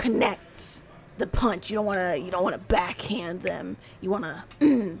connect the punch. You don't wanna backhand them. You wanna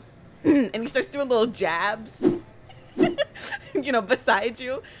and he starts doing little jabs. Beside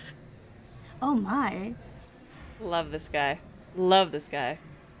you. Oh my. Love this guy.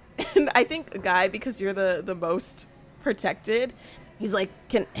 And I think Guy, because you're the most protected, he's like,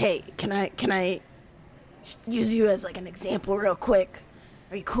 can I use you as like an example real quick?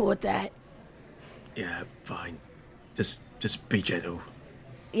 Are you cool with that? Yeah, fine. Just be gentle.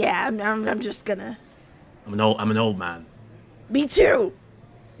 Yeah, I'm just gonna. I'm an old man. Me too.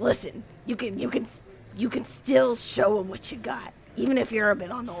 Listen, you can still show them what you got, even if you're a bit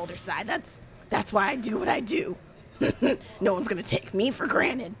on the older side. That's why I do what I do. No one's gonna take me for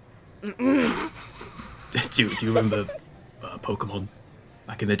granted. Do you remember Pokemon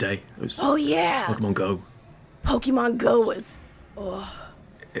back in the day? Oh yeah. Pokemon Go. Pokemon Go was. Oh.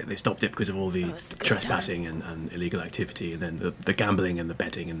 They stopped it because of all the trespassing and illegal activity, and then the gambling and the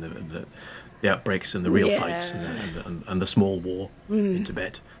betting and the outbreaks and the real fights and the small war in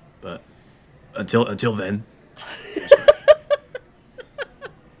Tibet. But until then,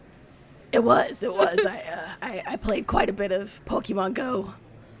 it was. I played quite a bit of Pokemon Go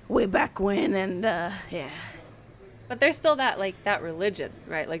way back when, and yeah. But there's still that religion,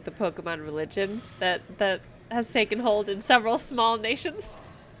 right? Like the Pokemon religion that has taken hold in several small nations.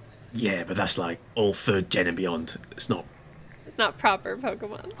 Yeah, but that's like all 3rd gen and beyond. It's not proper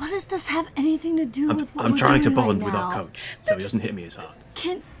Pokemon. What does this have anything to do with what I'm we're trying to doing bond right with now? our coach, so he doesn't hit me as hard.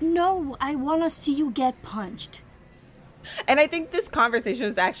 No, I want to see you get punched. And I think this conversation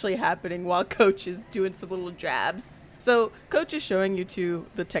is actually happening while Coach is doing some little jabs. So Coach is showing you two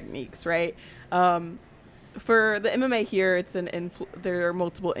the techniques, right? For the MMA here, it's there are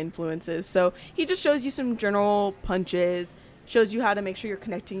multiple influences. So he just shows you some general punches, shows you how to make sure you're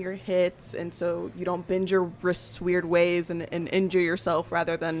connecting your hits, and so you don't bend your wrists weird ways and injure yourself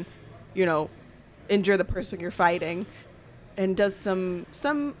rather than, injure the person you're fighting. And does some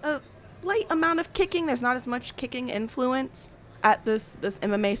light amount of kicking. There's not as much kicking influence at this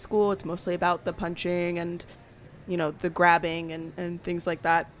MMA school. It's mostly about the punching and, the grabbing and things like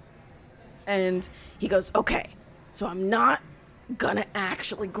that. And he goes, okay, so I'm not gonna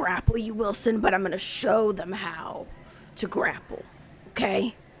actually grapple you, Wilson, but I'm gonna show them how to grapple,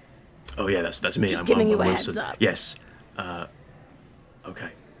 okay? Oh yeah, that's me. Just I'm giving you a Wilson. heads up. Yes.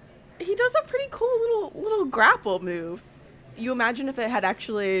 Okay. He does a pretty cool little grapple move. You imagine if it had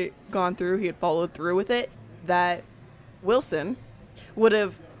actually gone through, he had followed through with it, that Wilson would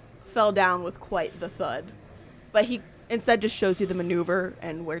have fell down with quite the thud. But he instead just shows you the maneuver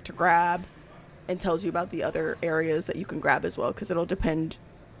and where to grab and tells you about the other areas that you can grab as well, because it'll depend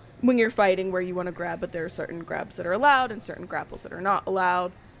when you're fighting where you want to grab, but there are certain grabs that are allowed and certain grapples that are not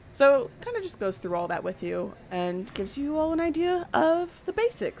allowed. So kind of just goes through all that with you and gives you all an idea of the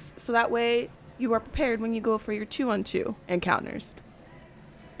basics. So that way you are prepared when you go for your 2-on-2 encounters.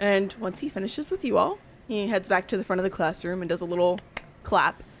 And once he finishes with you all, he heads back to the front of the classroom and does a little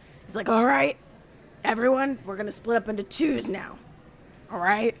clap. He's like, all right, everyone, we're going to split up into twos now. All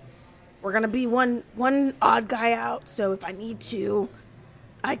right? We're going to be one odd guy out, so if I need to,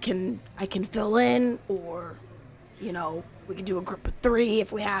 I can fill in, or, you know, we could do a group of 3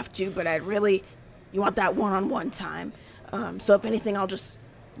 if we have to, but you want that one-on-one time. So if anything, I'll just,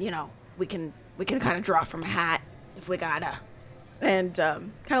 you know, we can kind of draw from a hat if we gotta. And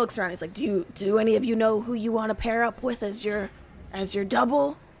kind of looks around. He's like, do any of you know who you want to pair up with as your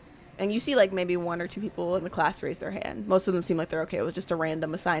double? And you see like maybe 1 or 2 people in the class raise their hand. Most of them seem like they're okay with just a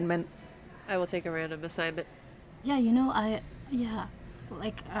random assignment. I will take a random assignment. Yeah, you know, I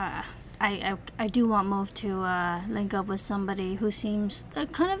do want Move to link up with somebody who seems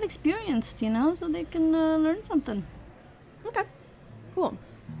kind of experienced, you know, so they can learn something. Okay, cool.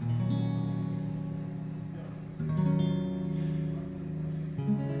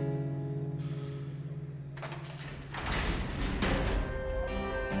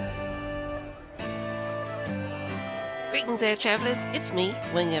 Greetings there, travellers. It's me,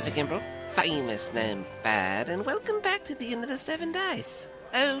 Wing of Gimble, famous gnome bad, and welcome back to the end of the 7 Dice.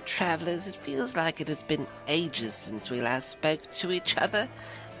 Oh, travellers, it feels like it has been ages since we last spoke to each other,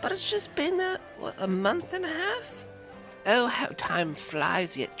 but it's just been a month and a half? Oh, how time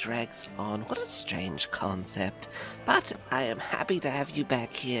flies yet drags on. What a strange concept. But I am happy to have you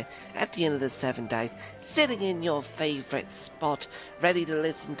back here at the end of the 7 Dice, sitting in your favourite spot, ready to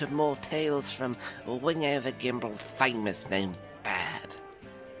listen to more tales from Wing Over Gimble, famous name bad.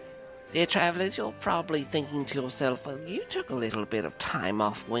 Dear travellers, you're probably thinking to yourself, well, you took a little bit of time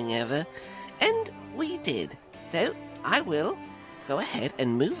off Wing Over, and we did. So I will go ahead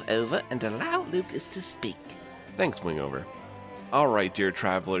and move over and allow Lucas to speak. Thanks, Wingover. Alright, dear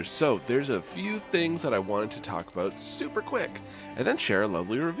travelers, so there's a few things that I wanted to talk about super quick, and then share a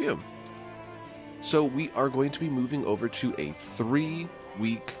lovely review. So we are going to be moving over to a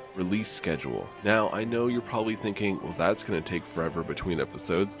 3-week release schedule. Now, I know you're probably thinking, well, that's going to take forever between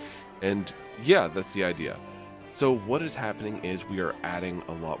episodes, and yeah, that's the idea. So what is happening is we are adding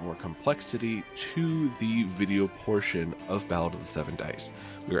a lot more complexity to the video portion of Ballad of the 7 Dice.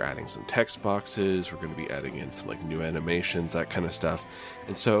 We're adding some text boxes, we're going to be adding in some like new animations, that kind of stuff.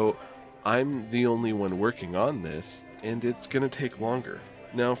 And so I'm the only one working on this, and it's going to take longer.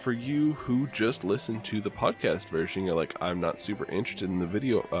 Now for you who just listened to the podcast version, you're like, I'm not super interested in the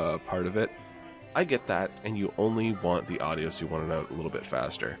video part of it. I get that, and you only want the audio, so you want it out a little bit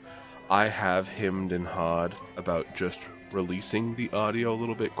faster. I have hemmed and hawed about just releasing the audio a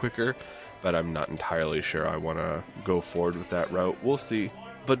little bit quicker, but I'm not entirely sure I want to go forward with that route. We'll see.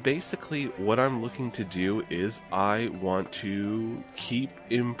 But basically, what I'm looking to do is I want to keep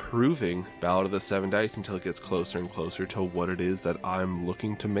improving Ballad of the 7 Dice until it gets closer and closer to what it is that I'm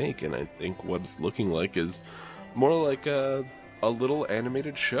looking to make. And I think what it's looking like is more like a little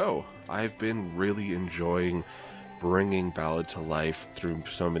animated show. I've been really enjoying bringing Ballad to life through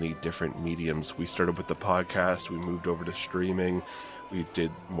so many different mediums. We started with the podcast, we moved over to streaming, we did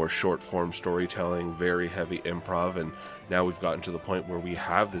more short form storytelling, very heavy improv, and now we've gotten to the point where we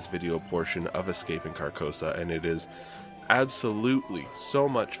have this video portion of Escaping Carcosa, and it is absolutely so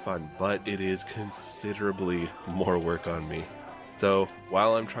much fun, but it is considerably more work on me. So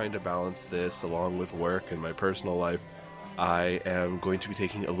while I'm trying to balance this along with work and my personal life, I am going to be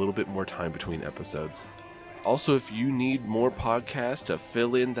taking a little bit more time between episodes. Also, if you need more podcasts to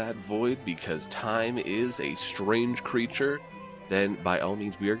fill in that void because time is a strange creature, then by all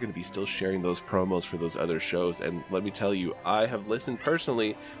means, we are going to be still sharing those promos for those other shows. And let me tell you, I have listened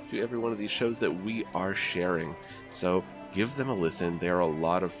personally to every one of these shows that we are sharing. So give them a listen. They are a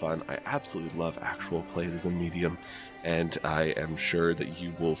lot of fun. I absolutely love actual plays as a medium, and I am sure that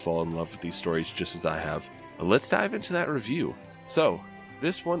you will fall in love with these stories just as I have. But let's dive into that review. So,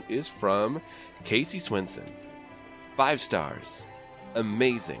 this one is from Casey Swenson. 5 stars.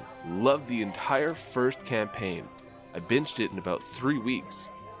 Amazing. Loved the entire first campaign. I binged it in about 3 weeks.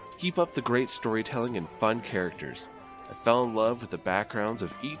 Keep up the great storytelling and fun characters. I fell in love with the backgrounds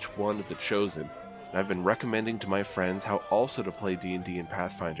of each one of the Chosen, and I've been recommending to my friends how also to play D&D and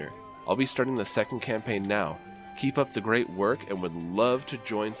Pathfinder. I'll be starting the second campaign now. Keep up the great work and would love to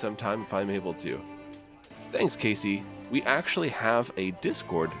join sometime if I'm able to. Thanks, Casey. We actually have a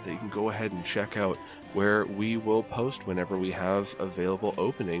Discord that you can go ahead and check out, where we will post whenever we have available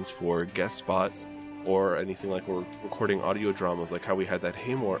openings for guest spots or anything, like we're recording audio dramas like how we had that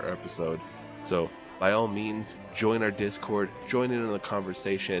Haymore episode. So by all means, join our Discord, join in on the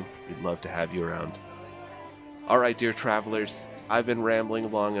conversation. We'd love to have you around. All right, dear travelers, I've been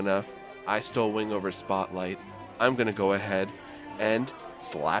rambling long enough. I stole Wing over Spotlight. I'm going to go ahead and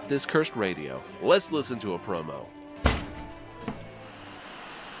slap this cursed radio. Let's listen to a promo.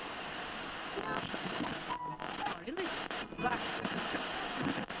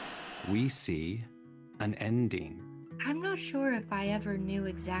 We see an ending. I'm not sure if I ever knew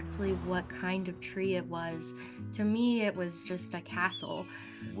exactly what kind of tree it was. To me, it was just a castle.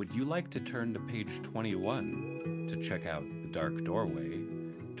 Would you like to turn to page 21 to check out the dark doorway?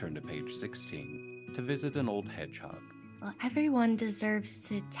 Turn to page 16 to visit an old hedgehog. Well, everyone deserves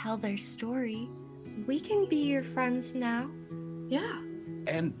to tell their story. We can be your friends now. Yeah.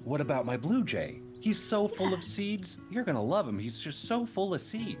 And what about my blue jay? He's so full of seeds. You're gonna love him. He's just so full of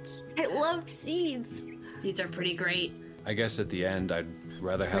seeds. I love seeds. Seeds are pretty great. I guess at the end, I'd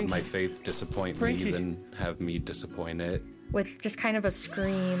rather have my faith disappoint me than have me disappoint it. With just kind of a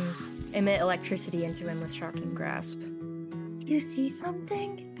scream, emit electricity into him with shocking grasp. You see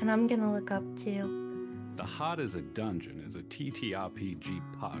something? And I'm gonna look up too. The Hot as a Dungeon is a TTRPG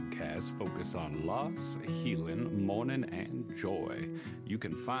podcast focused on loss, healing, mourning, and joy. You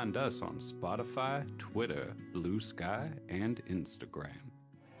can find us on Spotify, Twitter, Blue Sky, and Instagram.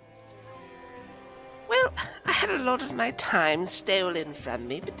 Well, I had a lot of my time stolen from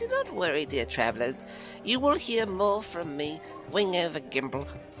me, but do not worry, dear travellers. You will hear more from me, Wing over Gimble,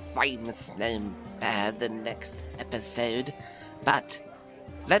 famous gnome bad, the next episode. But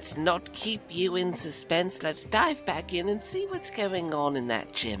let's not keep you in suspense. Let's dive back in and see what's going on in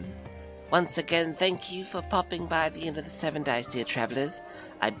that gym. Once again, thank you for popping by the end of the 7 Dice, dear travellers.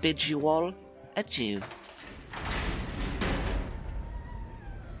 I bid you all adieu.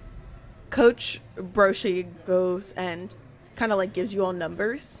 Coach Broshi goes and kind of like gives you all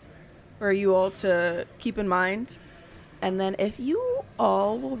numbers for you all to keep in mind. And then if you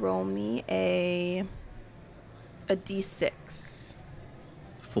all will roll me a d6.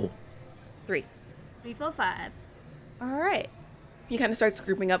 4. 3. 3, 4, 5. All right. He kind of starts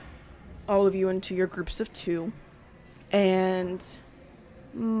grouping up all of you into your groups of 2. And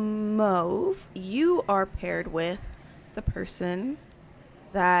Mauve, you are paired with the person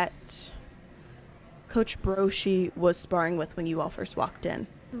that Coach Broshi was sparring with when you all first walked in.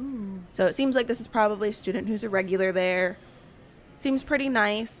 Ooh. So it seems like this is probably a student who's a regular there. Seems pretty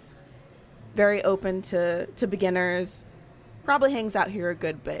nice. Very open to beginners. Probably hangs out here a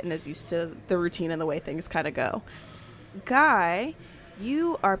good bit and is used to the routine and the way things kind of go. Guy,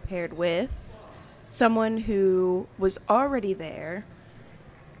 you are paired with someone who was already there,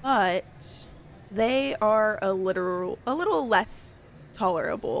 but they are a little less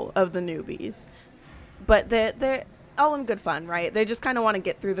tolerable of the newbies. But they're all in good fun, right? They just kind of want to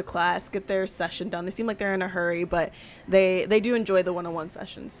get through the class, get their session done. They seem like they're in a hurry, but they do enjoy the one-on-one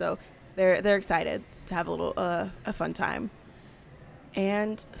sessions, so they're excited to have a little a fun time.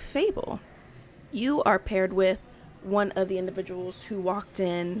 And Fable, you are paired with one of the individuals who walked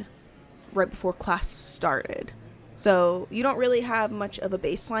in right before class started. So you don't really have much of a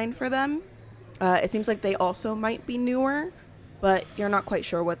baseline for them. It seems like they also might be newer, but you're not quite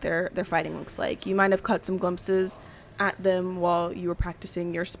sure what their fighting looks like. You might have caught some glimpses at them while you were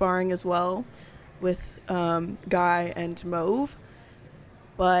practicing your sparring as well with Guy and Mauve,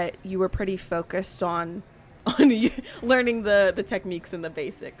 but you were pretty focused on learning the techniques and the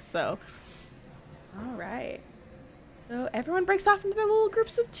basics. So, all right. So everyone breaks off into their little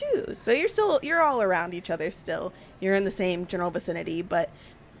groups of 2. So you're all around each other still. You're in the same general vicinity, but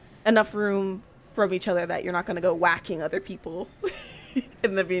enough room from each other that you're not going to go whacking other people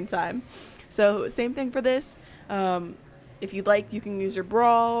in the meantime. So same thing for this. If you'd like, you can use your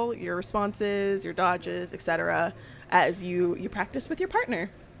brawl, your responses, your dodges, etc. as you practice with your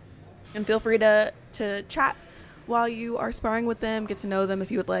partner. And feel free to chat while you are sparring with them, get to know them if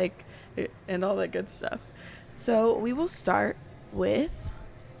you would like, and all that good stuff. So we will start with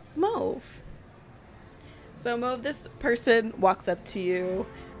Mauve. So Mauve, this person walks up to you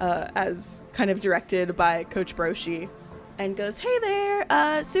as kind of directed by Coach Broshi and goes, "Hey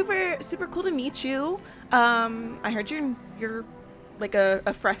there, super cool to meet you. I heard you're like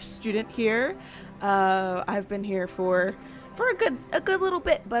a fresh student here. I've been here for a good little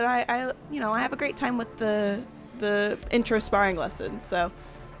bit, but I have a great time with the intro sparring lessons. So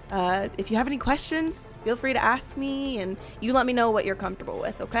if you have any questions, feel free to ask me, and you let me know what you're comfortable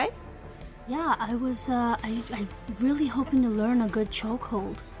with, okay?" Yeah, I was, I really hoping to learn a good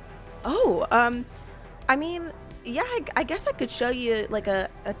chokehold. Oh, I mean, yeah, I guess I could show you like a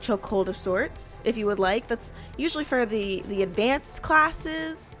chokehold of sorts if you would like. That's usually for the advanced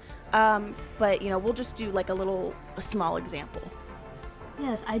classes. But, we'll just do like a small example.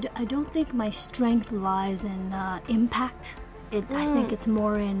 Yes, I don't think my strength lies in impact. I think it's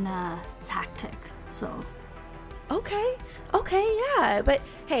more in tactic, so... Okay, yeah. But,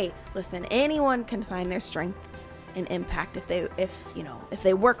 hey, listen, anyone can find their strength and impact if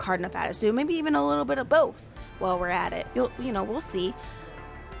they work hard enough at it. So maybe even a little bit of both while we're at it. We'll see.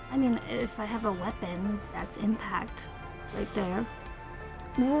 I mean, if I have a weapon, that's impact right there.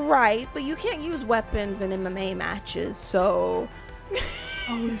 Right, but you can't use weapons in MMA matches, so...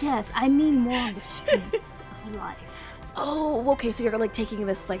 Oh, yes, I mean more on the streets of life. Oh, okay, so you're, like, taking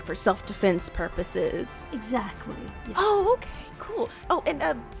this, like, for self-defense purposes. Exactly, yes. Oh, okay, cool. Oh, and,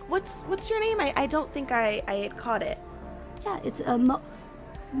 what's your name? I don't think I had caught it. Yeah, it's,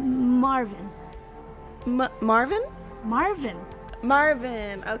 Marvin. Marvin? Marvin.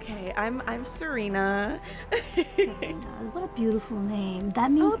 Okay, I'm Serena. Serena, what a beautiful name.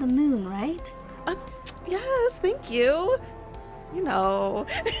 That means the moon, right? Yes, thank you.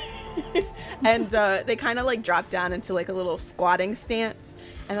 And they kind of like drop down into like a little squatting stance,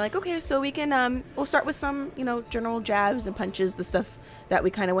 and they're like, okay, so we can we'll start with some general jabs and punches, the stuff that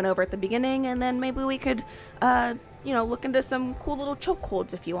we kind of went over at the beginning, and then maybe we could look into some cool little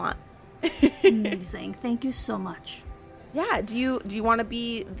chokeholds if you want. Amazing, thank you so much. Yeah, do you want to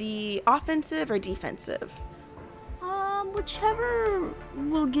be the offensive or defensive? Whichever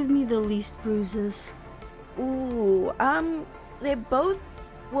will give me the least bruises. Ooh, they both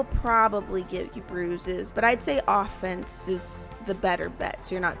will probably give you bruises, but I'd say offense is the better bet,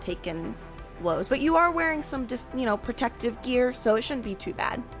 so you're not taking blows. But you are wearing some, protective gear, so it shouldn't be too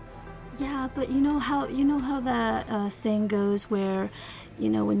bad. Yeah, but you know how that thing goes where,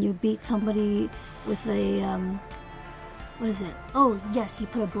 when you beat somebody with a what is it? Oh, yes, you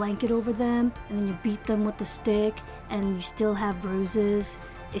put a blanket over them, and then you beat them with the stick, and you still have bruises.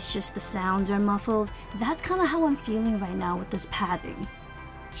 It's just the sounds are muffled. That's kind of how I'm feeling right now with this padding.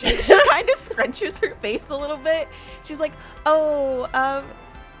 She kind of scrunches her face a little bit. She's like, I've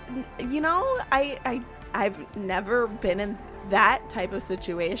never been in that type of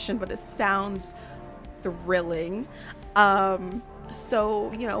situation, but it sounds thrilling.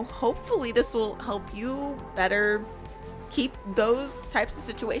 So, hopefully this will help you better keep those types of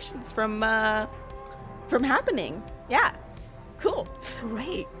situations from happening. Yeah. Cool.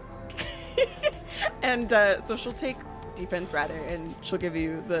 Great. And so she'll take defense rather, and she'll give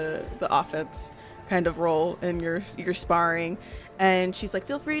you the offense kind of role in your sparring. And she's like,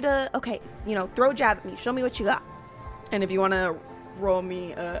 feel free to throw a jab at me, show me what you got, and if you want to roll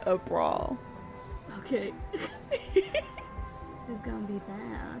me a brawl. Okay. It's gonna be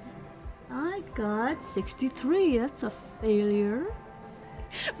bad. I got 63. That's a failure.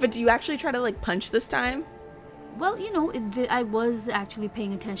 But do you actually try to punch this time? Well, I was actually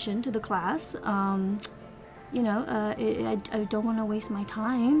paying attention to the class. I don't want to waste my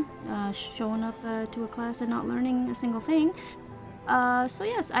time showing up to a class and not learning a single thing. So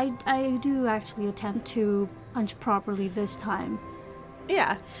yes, I do actually attempt to punch properly this time.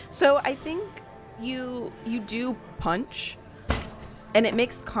 Yeah. So I think you do punch, and it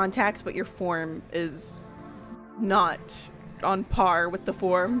makes contact, but your form is not on par with the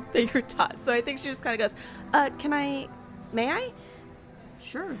form that you're taught. So I think she just kind of goes, may I?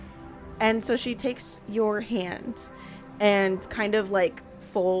 Sure. And so she takes your hand and kind of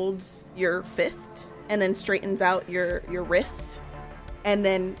folds your fist and then straightens out your wrist, and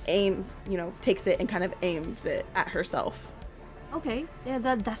then takes it and kind of aims it at herself. Okay. Yeah,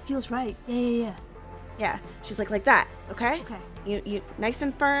 that feels right. Yeah. Yeah. She's like that, okay? Okay. You nice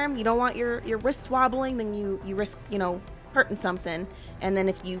and firm. You don't want your wrist wobbling, then you risk, hurting something. And then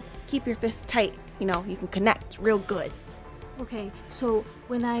if you keep your fist tight, you can connect real good. Okay, so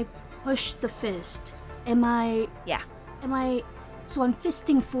when I push the fist, so I'm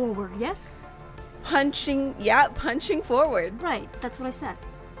fisting forward, yes? Punching forward. Right, that's what I said.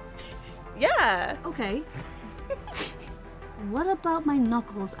 Yeah. Okay. What about my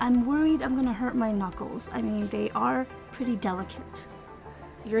knuckles? I'm worried I'm gonna hurt my knuckles. I mean, they are pretty delicate.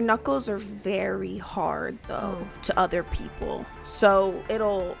 Your knuckles are very hard, though, to other people. So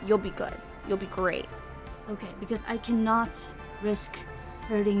you'll be good. You'll be great. Okay, because I cannot risk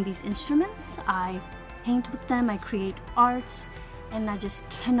hurting these instruments. I paint with them, I create arts, and I just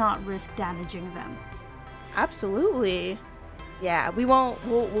cannot risk damaging them. Absolutely. Yeah, we won't.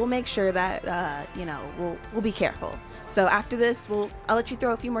 We'll make sure that we'll be careful. So after this, I'll let you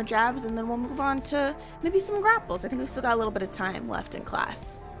throw a few more jabs, and then we'll move on to maybe some grapples. I think we've still got a little bit of time left in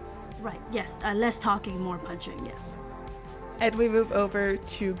class. Right. Yes. Less talking, more punching. Yes. And we move over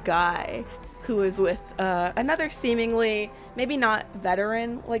to Guy, who is with another seemingly, maybe not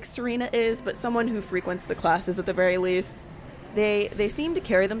veteran like Serena is, but someone who frequents the classes at the very least. They seem to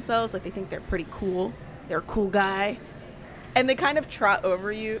carry themselves like they think they're pretty cool. They're a cool guy. And they kind of trot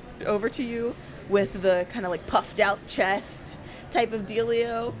over to you with the kind of like puffed out chest type of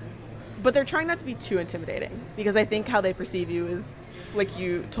dealio. But they're trying not to be too intimidating, because I think how they perceive you is, like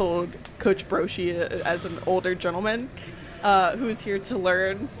you told Coach Broshi, as an older gentleman who's here to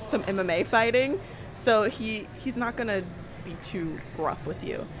learn some MMA fighting. So he's not going to be too gruff with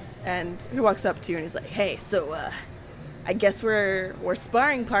you. And he walks up to you and he's like, hey, so I guess we're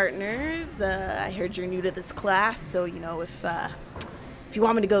sparring partners. I heard you're new to this class, so, you know, if you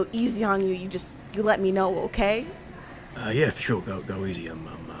want me to go easy on you, you let me know, okay? Yeah, for sure. Go easy.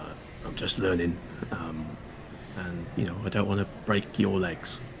 I'm just learning, and you know I don't want to break your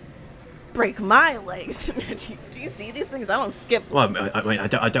legs. Break my legs? Do you see these things? I don't skip. Well, I mean, I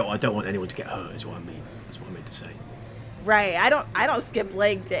don't want anyone to get hurt. Is what I mean. That's what I meant to say. Right. I don't skip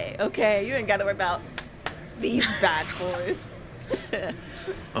leg day. Okay, you ain't got to worry about these bad boys.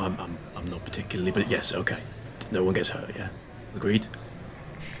 I'm not particularly, but yes, okay. No one gets hurt. Yeah, agreed.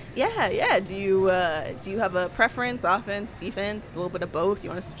 Yeah. Do you have a preference? Offense, defense, a little bit of both? You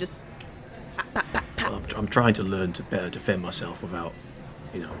want us to just? Well, I'm trying to learn to better defend myself without,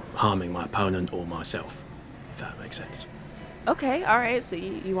 you know, harming my opponent or myself. If that makes sense. Okay. All right. So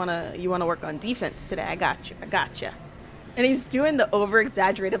you wanna work on defense today? I got you. And he's doing the over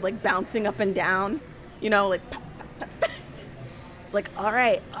exaggerated like bouncing up and down. You know, like. It's like all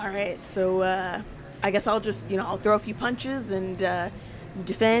right. So I guess I'll just I'll throw a few punches and.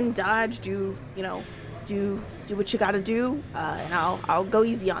 Defend, dodge, do what you gotta do, and I'll go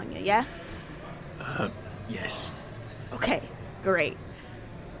easy on you, yeah? Yes. Okay, great.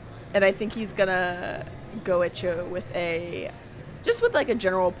 And I think he's gonna go at you with a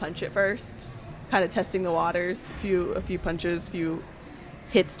general punch at first, kind of testing the waters, a few punches, few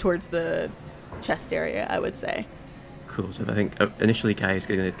hits towards the chest area, I would say. Cool, so I think initially Kai is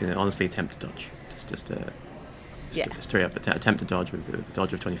going to honestly attempt to dodge, straight up attempt to dodge with a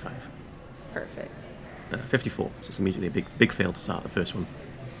dodge of 25. Perfect. 54, so it's immediately a big fail to start the first one.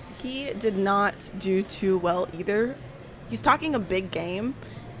 He did not do too well either. He's talking a big game,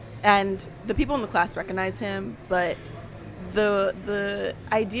 and the people in the class recognize him, but the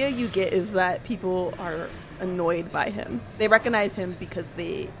idea you get is that people are annoyed by him. They recognize him because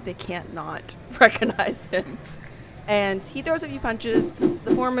they can't not recognize him. And he throws a few punches.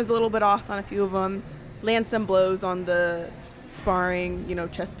 The form is a little bit off on a few of them. Lands some blows on the sparring,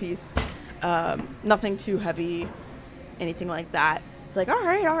 chess piece. Nothing too heavy, anything like that. It's like, all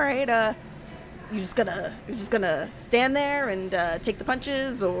right. You're just gonna stand there and take the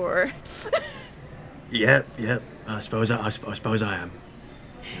punches, or? Yeah. I suppose I am.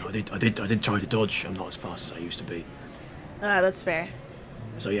 I did try to dodge. I'm not as fast as I used to be. That's fair.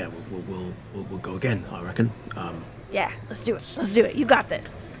 So yeah, we'll go again, I reckon. Yeah, let's do it. You got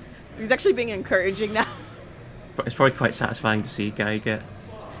this. He's actually being encouraging now. It's probably quite satisfying to see Guy get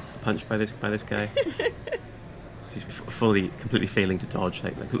punched by this guy. He's completely failing to dodge.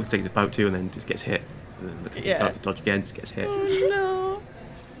 Like looks like he's about to, and then just gets hit. And then looks like he's about to dodge again, just gets hit. Oh no!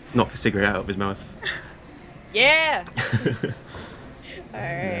 Knocked the cigarette out of his mouth. Yeah. All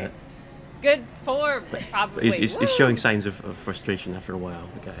right. Good form, probably. He's showing signs of frustration after a while.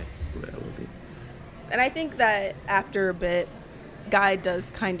 The guy will be. And I think that after a bit, Guy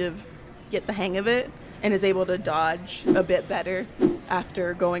does kind of get the hang of it and is able to dodge a bit better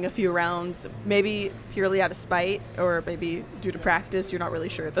after going a few rounds, maybe purely out of spite or maybe due to practice. You're not really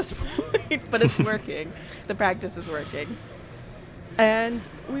sure at this point, but it's working. The practice is working. And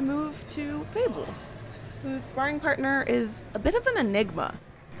we move to Fable, whose sparring partner is a bit of an enigma.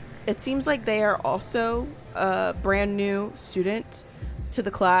 It seems like they are also a brand new student to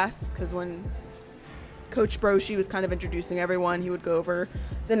the class, because when Coach Broshi was kind of introducing everyone, he would go over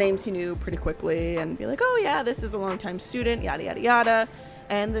the names he knew pretty quickly and be like, oh yeah, this is a longtime student, yada yada yada.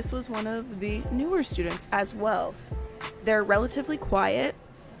 And this was one of the newer students as well. They're relatively quiet.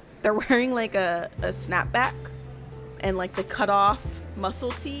 They're wearing like a snapback and like the cut off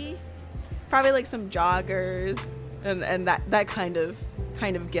muscle tee, probably like some joggers and that kind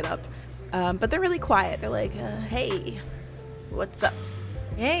of get up. But they're really quiet. They're like, hey, what's up?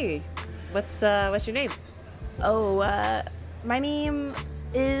 Hey, what's your name? Oh, my name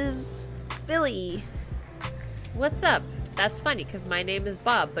is Billy. What's up? That's funny, because my name is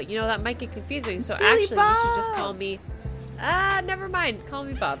Bob, but that might get confusing, so Billy actually Bob. You should just call me... never mind. Call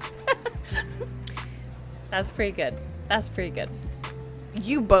me Bob. That's pretty good.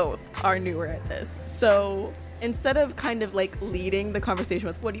 You both are newer at this, so instead of kind of like leading the conversation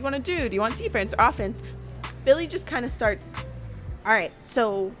with, what do you want to do? Do you want defense or offense? Billy just kind of starts, all right,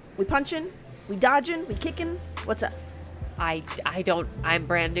 so we punching, we dodging, we kicking. What's up? I'm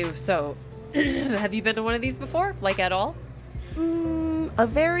brand new, so have you been to one of these before? Like at all? A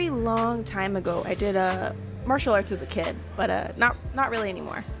very long time ago. I did martial arts as a kid, but not really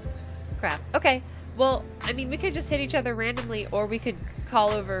anymore. Crap. Okay. Well, I mean, we could just hit each other randomly, or we could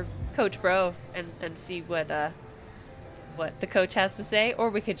call over Coach Bro and see what the coach has to say, or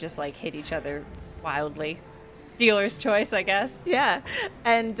we could just like hit each other wildly. Dealer's choice, I guess. Yeah.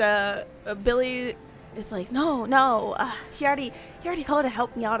 And Billy is like, no, he already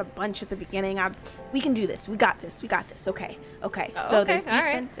helped me out a bunch at the beginning. We can do this. We got this. Okay. So there's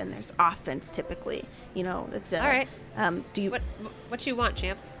defense and there's offense typically. You know, that's all right. Do you? What you want,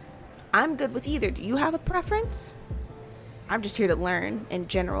 champ? I'm good with either. Do you have a preference? I'm just here to learn in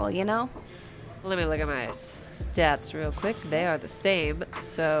general, you know? Let me look at my stats real quick. They are the same.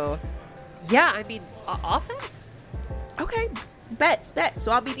 So, yeah, I mean, offense? Okay, bet.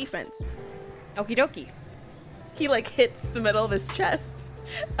 So I'll be defense. Okie dokie. He, like, hits the middle of his chest.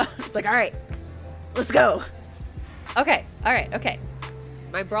 It's like, all right, let's go. Okay, all right, okay.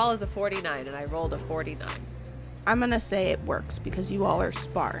 My brawl is a 49, and I rolled a 49. I'm going to say it works because you all are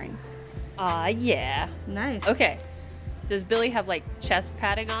sparring. Yeah. Nice. Okay. Does Billy have, like, chest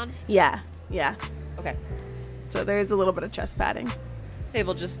padding on? Yeah. Okay. So there's a little bit of chest padding.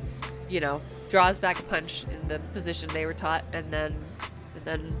 Abel just, draws back a punch in the position they were taught, and then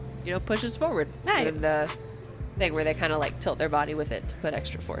pushes forward. Nice. Doing the thing where they kind of, like, tilt their body with it to put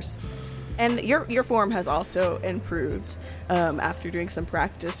extra force. And your form has also improved after doing some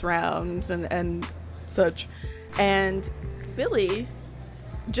practice rounds and such. And Billy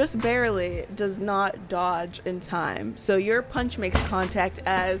just barely does not dodge in time. So your punch makes contact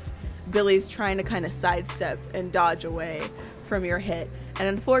as Billy's trying to kind of sidestep and dodge away from your hit. And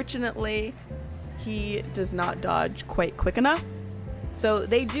unfortunately, he does not dodge quite quick enough. So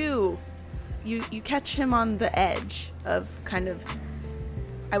they do. You catch him on the edge of kind of,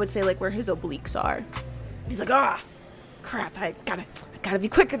 I would say, like where his obliques are. He's like, crap, I gotta be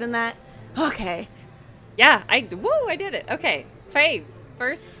quicker than that. Okay. Yeah, I did it. Okay. Hey,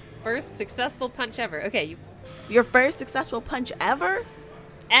 first successful punch ever. Okay, Your first successful punch ever?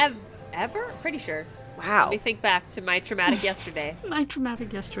 Ever? Pretty sure. Wow. Let me think back to my traumatic yesterday. My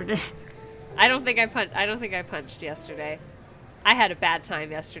traumatic yesterday. I don't think I punched yesterday. I had a bad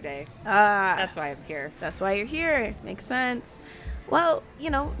time yesterday. That's why I'm here. That's why you're here. Makes sense. Well,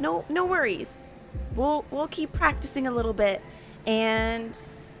 no worries. We'll keep practicing a little bit, and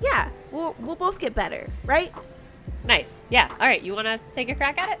yeah, we'll both get better, right? Nice. Yeah. All right. You want to take a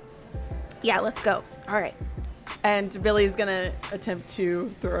crack at it? Yeah, let's go. All right. And Billy's gonna attempt to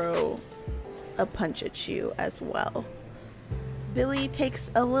throw a punch at you as well. Billy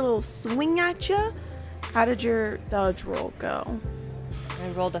takes a little swing at you. How did your dodge roll go? I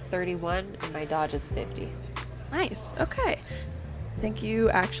rolled a 31 and my dodge is 50. Nice. Okay. I think you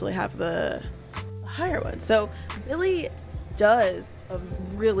actually have the higher one. So Billy does a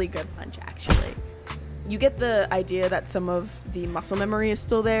really good punch, actually. You get the idea that some of the muscle memory is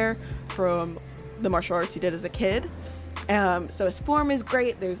still there from the martial arts you did as a kid. So his form is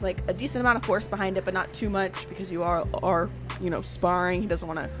great. There's like a decent amount of force behind it, but not too much because you are sparring. He doesn't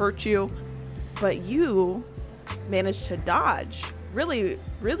want to hurt you. But you managed to dodge really,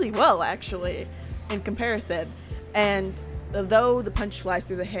 really well, actually, in comparison. And though the punch flies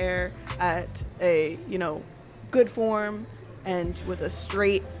through the hair at a, good form and with a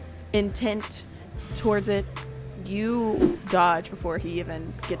straight intent towards it, you dodge before he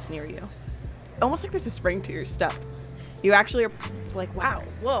even gets near you. Almost like there's a spring to your step. You actually are like, wow,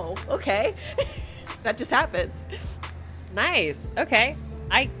 whoa, okay. That just happened. Nice. Okay.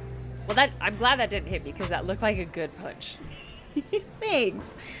 I'm glad that didn't hit me because that looked like a good punch.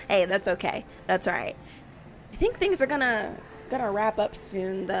 Thanks. Hey, that's okay. That's all right. I think things are gonna wrap up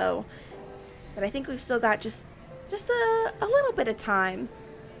soon, though. But I think we've still got just a little bit of time.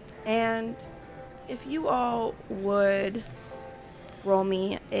 And if you all would roll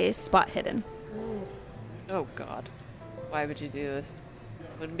me a spot hidden. Oh, God. Why would you do this?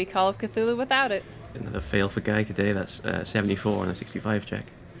 Wouldn't be Call of Cthulhu without it. Another fail for Guy today. That's 74 on a 65 check.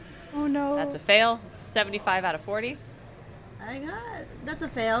 Oh, no. That's a fail. 75 out of 40. That's a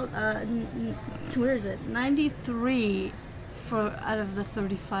fail. Where is it? 93 out of the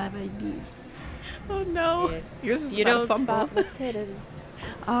 35 I need. Oh, no. If Yours is you about don't a fumble. spot what's hidden.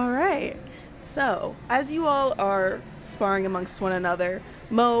 All right. So, as you all are sparring amongst one another,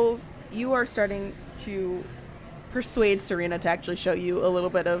 Mauve, you are starting to persuade Serena to actually show you a little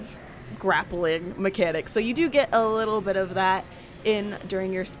bit of grappling mechanics. So you do get a little bit of that in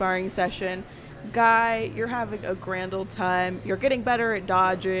during your sparring session. Guy, you're having a grand old time. You're getting better at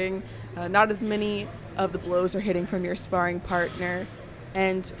dodging. Not as many of the blows are hitting from your sparring partner.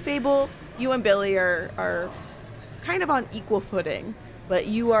 And Fable, you and Billy are kind of on equal footing, but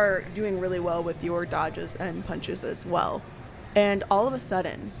you are doing really well with your dodges and punches as well. And all of a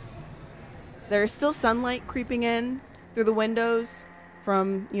sudden, there's still sunlight creeping in through the windows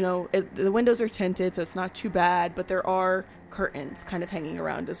from, the windows are tinted, so it's not too bad, but there are curtains kind of hanging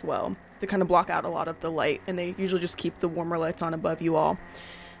around as well to kind of block out a lot of the light, and they usually just keep the warmer lights on above you all.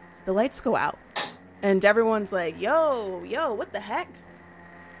 The lights go out, and everyone's like, yo, what the heck?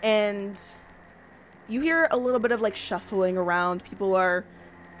 And you hear a little bit of like shuffling around. People are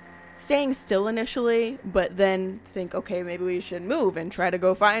staying still initially, but then think, okay, maybe we should move and try to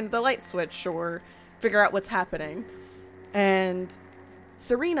go find the light switch or figure out what's happening. And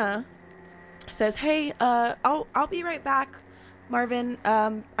Serena says, hey, I'll be right back, Marvin.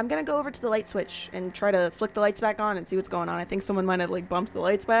 I'm gonna go over to the light switch and try to flick the lights back on and see what's going on. I think someone might have like bumped the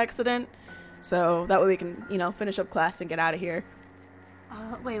lights by accident, so that way we can finish up class and get out of here.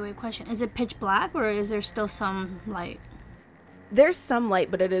 Wait, question. Is it pitch black or is there still some light? There's some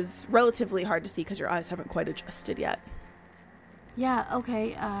light, but it is relatively hard to see because your eyes haven't quite adjusted yet. Yeah,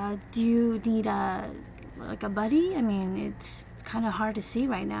 okay. Do you need like a buddy? I mean, it's kind of hard to see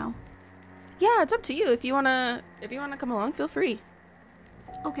right now. Yeah, it's up to you. If you wanna come along, feel free.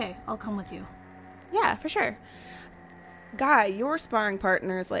 Okay, I'll come with you. Yeah, for sure. Guy, your sparring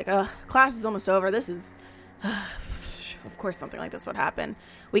partner is like, class is almost over. This is... of course something like this would happen.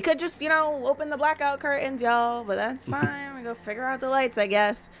 We could just, open the blackout curtains, y'all, but that's fine. We go figure out the lights, I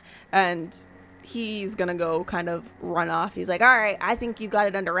guess. And he's gonna go kind of run off. He's like, all right, I think you got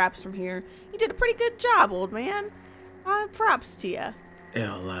it under wraps from here. You did a pretty good job, old man. Props to you.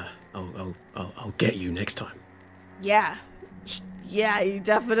 Yeah, I'll get you next time. Yeah, you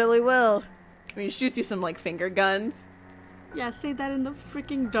definitely will. I mean, he shoots you some, like, finger guns. Yeah, say that in the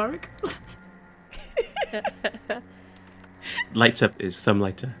freaking dark. Lights up his thumb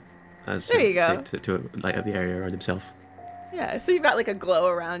lighter. There you go. To light up the area around himself. Yeah, so you've got, like, a glow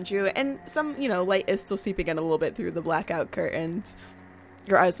around you, and some, light is still seeping in a little bit through the blackout curtains.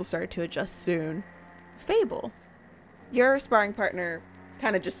 Your eyes will start to adjust soon. Fable, your sparring partner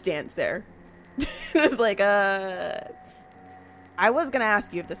kind of just stands there. It's like, I was gonna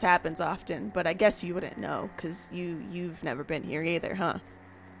ask you if this happens often, but I guess you wouldn't know, because you've never been here either, huh?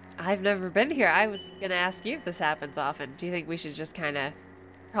 I've never been here. I was gonna ask you if this happens often. Do you think we should just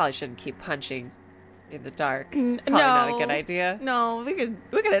probably shouldn't keep punching in the dark? It's probably not a good idea. No, we could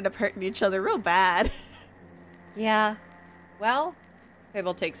end up hurting each other real bad. Yeah. Well,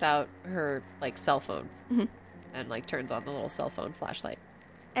 Fable takes out her, cell phone and, turns on the little cell phone flashlight.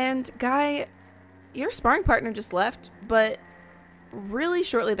 And, Guy, your sparring partner just left, but really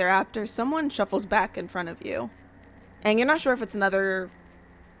shortly thereafter, someone shuffles back in front of you. And you're not sure if it's another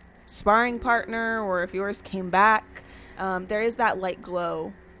sparring partner or if yours came back. There is that light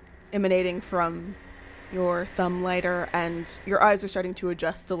glow emanating from your thumb lighter, and your eyes are starting to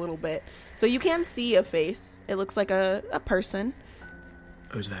adjust a little bit. So you can see a face. It looks like a person.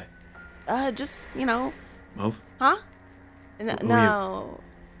 Who's that? Mauve? Huh? No.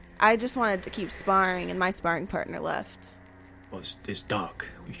 I just wanted to keep sparring, and my sparring partner left. Well, it's dark.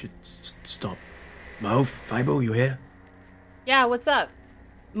 We should stop. Mauve, Fable, you here? Yeah, what's up?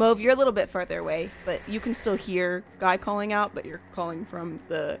 Mauve, you're a little bit further away, but you can still hear Guy calling out, but you're calling from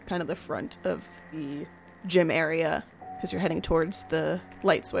the kind of the front of the gym area because you're heading towards the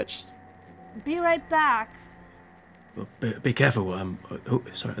light switch. Be right back. Well, be careful.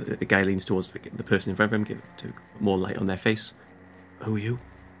 Sorry, the guy leans towards the person in front of him, give to more light on their face. Who are you?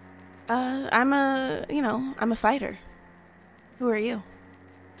 I'm a fighter. Who are you?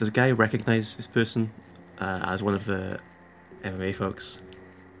 Does the guy recognize this person as one of the MMA folks?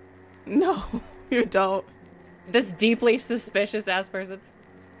 No, you don't. This deeply suspicious ass person.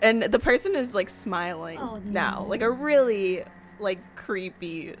 And the person is smiling now, no. a really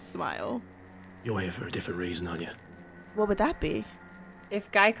creepy smile. You're here for a different reason, aren't you? What would that be?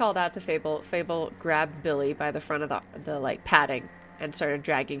 If Guy called out to Fable, Fable grabbed Billy by the front of the padding and started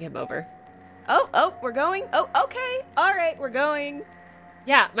dragging him over. Oh, we're going? Oh, okay. All right, we're going.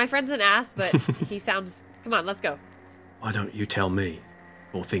 Yeah, my friend's an ass, but he sounds... Come on, let's go. Why don't you tell me,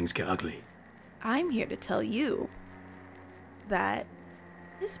 or things get ugly? I'm here to tell you that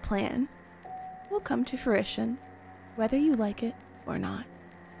this plan will come to fruition, whether you like it or not.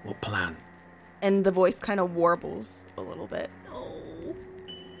 What plan? And the voice kind of warbles a little bit. Oh,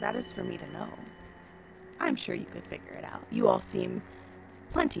 that is for me to know. I'm sure you could figure it out. You all seem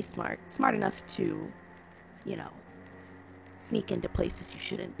plenty smart. Smart enough to, sneak into places you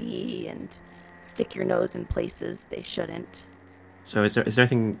shouldn't be and stick your nose in places they shouldn't. So is there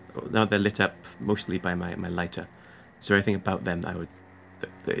anything, now they're lit up mostly by my lighter, is there anything about them that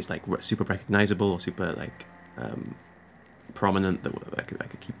that is like super recognizable or super like prominent that I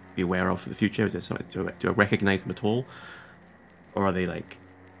could be aware of for the future? Is there something, do I recognize them at all? Or are they like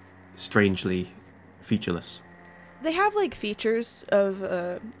strangely featureless? They have like features of,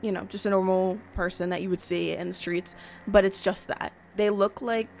 just a normal person that you would see in the streets, but it's just that. They look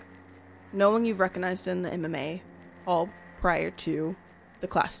like no one you've recognized in the MMA hall prior to the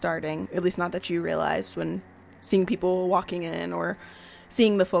class starting, at least not that you realized when seeing people walking in or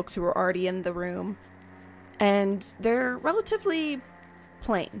seeing the folks who were already in the room. And they're relatively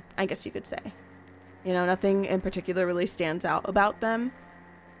plain, I guess you could say. Nothing in particular really stands out about them,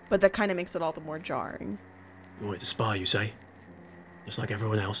 but that kind of makes it all the more jarring. You wanted to spar, you say? Just like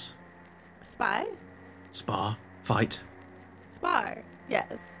everyone else. Spy? Spar? Fight? Spar,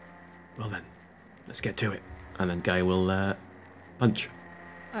 yes. Well then, let's get to it. And then Guy will punch.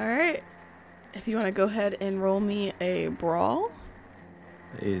 Alright. If you want to go ahead and roll me a brawl.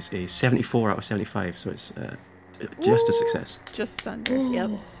 It is a 74 out of 75, so it's just a success. Just under,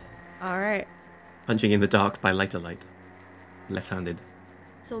 yep. Alright. Punching in the dark by lighter light. Left-handed.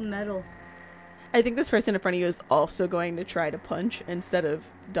 So metal. I think this person in front of you is also going to try to punch instead of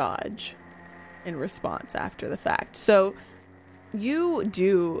dodge in response after the fact. So you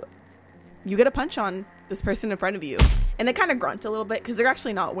get a punch on this person in front of you, and they kind of grunt a little bit because they're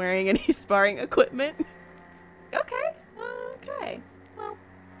actually not wearing any sparring equipment. Okay. Well,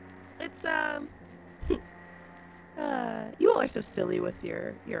 it's you all are so silly with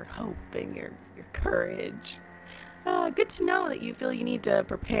your hope and your courage. Good to know that you feel you need to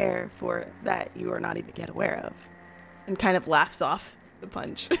prepare for that you are not even yet aware of. And kind of laughs off the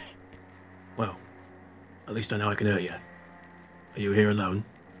punch. Well, at least I know I can hurt you. Are you here alone?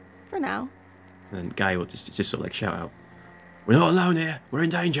 For now. And Guy will just sort of like shout out, "We're not alone here, we're in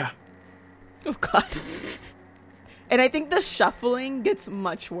danger." Oh god. And I think the shuffling gets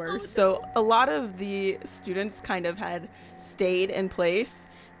much worse. So a lot of the students kind of had stayed in place,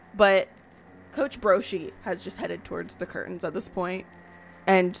 but Coach Broshi has just headed towards the curtains at this point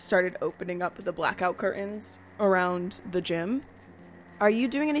and started opening up the blackout curtains around the gym. Are you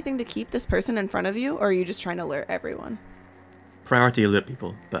doing anything to keep this person in front of you, or are you just trying to alert everyone? Priority alert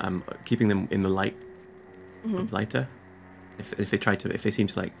people, but I'm keeping them in the light of lighter. If they seem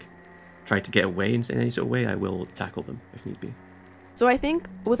to like try to get away in any sort of way, I will tackle them if need be. So I think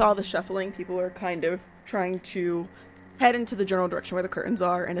with all the shuffling, people are kind of trying to head into the general direction where the curtains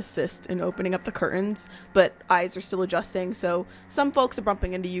are and assist in opening up the curtains, but eyes are still adjusting. So some folks are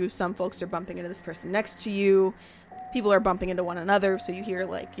bumping into you, some folks are bumping into this person next to you. People are bumping into one another, so you hear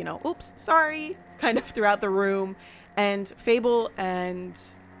like, oops, sorry, kind of throughout the room. And Fable and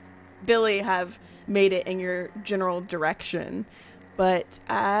Billy have made it in your general direction. But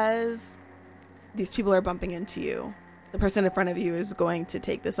as these people are bumping into you, the person in front of you is going to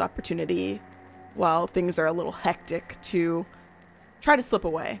take this opportunity while things are a little hectic to try to slip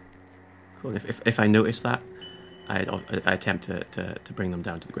away. Cool. If I notice that, I attempt to bring them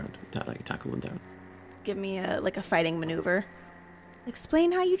down to the ground, tackle them down. Give me a fighting maneuver.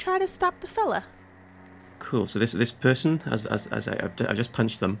 Explain how you try to stop the fella. Cool. So this person, as I've just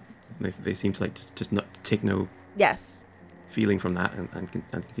punched them, they seem to like just not take no feeling from that and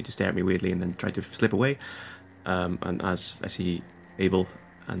continue to stare at me weirdly and then try to slip away. And as I see Abel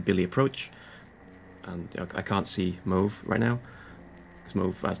and Billy approach, and I can't see Mauve right now because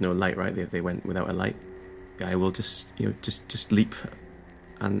Mauve has no light. Right, they went without a light. Guy will just leap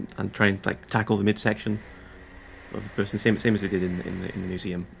and try and like tackle the midsection of the person, same as they did in the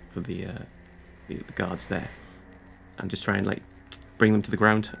museum for the guards there, and just try and like bring them to the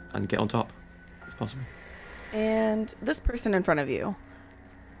ground and get on top if possible. And this person in front of you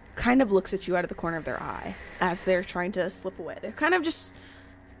kind of looks at you out of the corner of their eye as they're trying to slip away. They're kind of just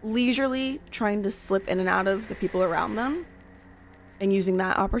leisurely trying to slip in and out of the people around them and using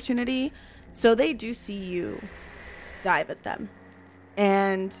that opportunity. So they do see you dive at them,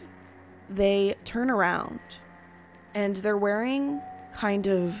 and they turn around, and they're wearing kind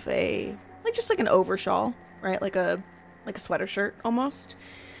of just like an overshawl, right? Like a sweater shirt almost.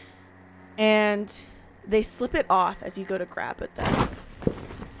 And they slip it off as you go to grab at them.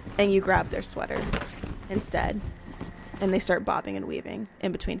 And you grab their sweater instead. And they start bobbing and weaving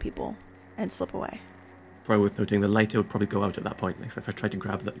in between people and slip away. Probably worth noting the light would probably go out at that point. If I tried to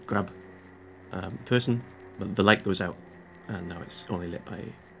grab person, the light goes out, and now it's only lit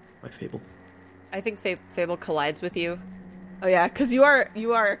by Fable. I think Fable collides with you Oh yeah, because you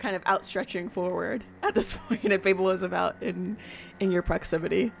are kind of outstretching forward at this point, and Fable is about in your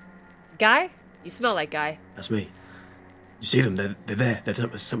proximity. Guy? You smell like Guy. That's me. You see them? They're there.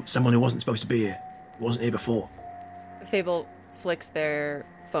 They're someone who wasn't supposed to be here. Wasn't here before. Fable flicks their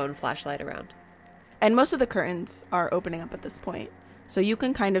phone flashlight around. And most of the curtains are opening up at this point, so you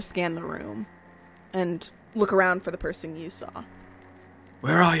can kind of scan the room and look around for the person you saw.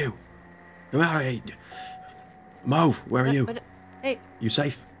 Where are you? Where are you? Mauve, where are you? Hey. You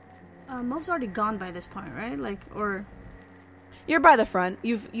safe? Mauve's already gone by this point, right? Or... You're by the front.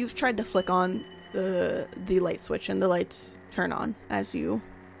 You've tried to flick on the light switch, and the lights turn on as you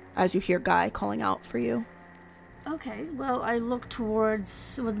hear Guy calling out for you. Okay, well, I look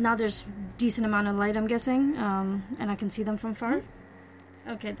towards... Well, now there's decent amount of light, I'm guessing, and I can see them from far.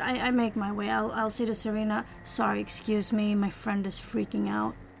 Mm-hmm. Okay, I make my way. I'll say to Serena, sorry, excuse me, my friend is freaking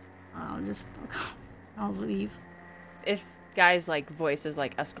out. I'll leave. If Guy's voice is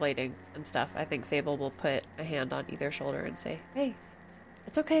escalating and stuff, I think Fable will put a hand on either shoulder and say, "Hey,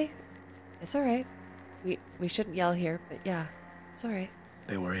 it's okay. It's all right. We shouldn't yell here, but yeah, it's all right.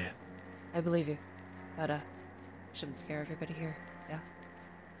 They were here. I believe you, but shouldn't scare everybody here. Yeah."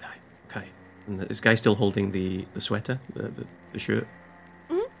 Okay. And is Guy still holding the sweater, the shirt?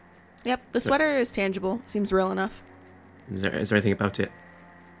 Mm-hmm. Yep, the sweater is tangible. Seems real enough. Is there anything about it?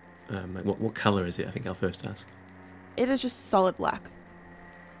 What color is it? I think I'll first ask. It is just solid black.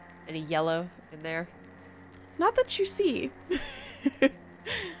 Any yellow in there? Not that you see.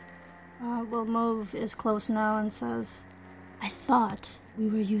 Well, Mauve is close now and says, I thought we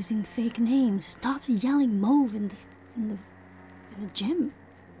were using fake names. Stop yelling Mauve in the gym.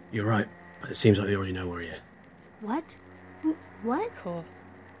 You're right, but it seems like they already know we're here. What? What? Cool.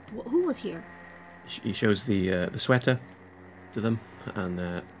 Who was here? He shows the sweater to them, and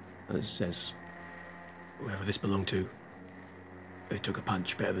it says, whoever this belonged to, they took a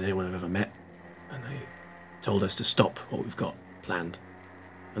punch better than anyone I've ever met, and they told us to stop what we've got planned,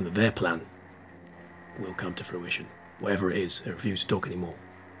 and that their plan will come to fruition. Whatever it is, they refuse to talk anymore.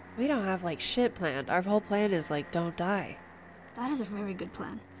 We don't have shit planned. Our whole plan is don't die. That is a very good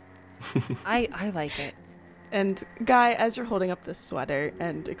plan. I like it. And Guy, as you're holding up this sweater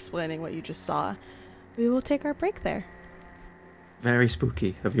and explaining what you just saw, we will take our break there. Very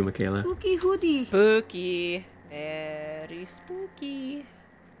spooky of you, Michaela. Spooky hoodie. Spooky. Very spooky.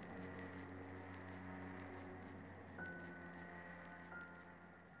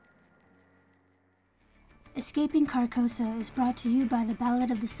 Escaping Carcosa is brought to you by the Ballad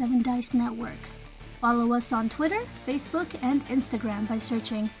of the Seven Dice Network. Follow us on Twitter, Facebook, and Instagram by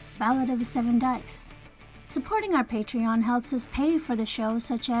searching Ballad of the Seven Dice. Supporting our Patreon helps us pay for the show,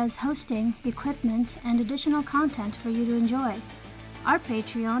 such as hosting, equipment, and additional content for you to enjoy. Our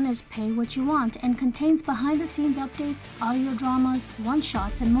Patreon is pay what you want and contains behind-the-scenes updates, audio dramas,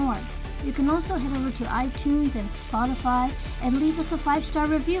 one-shots, and more. You can also head over to iTunes and Spotify and leave us a 5-star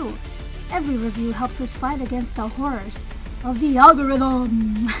review. Every review helps us fight against the horrors of the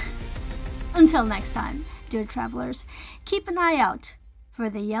algorithm. Until next time, dear travelers, keep an eye out for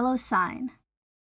the yellow sign.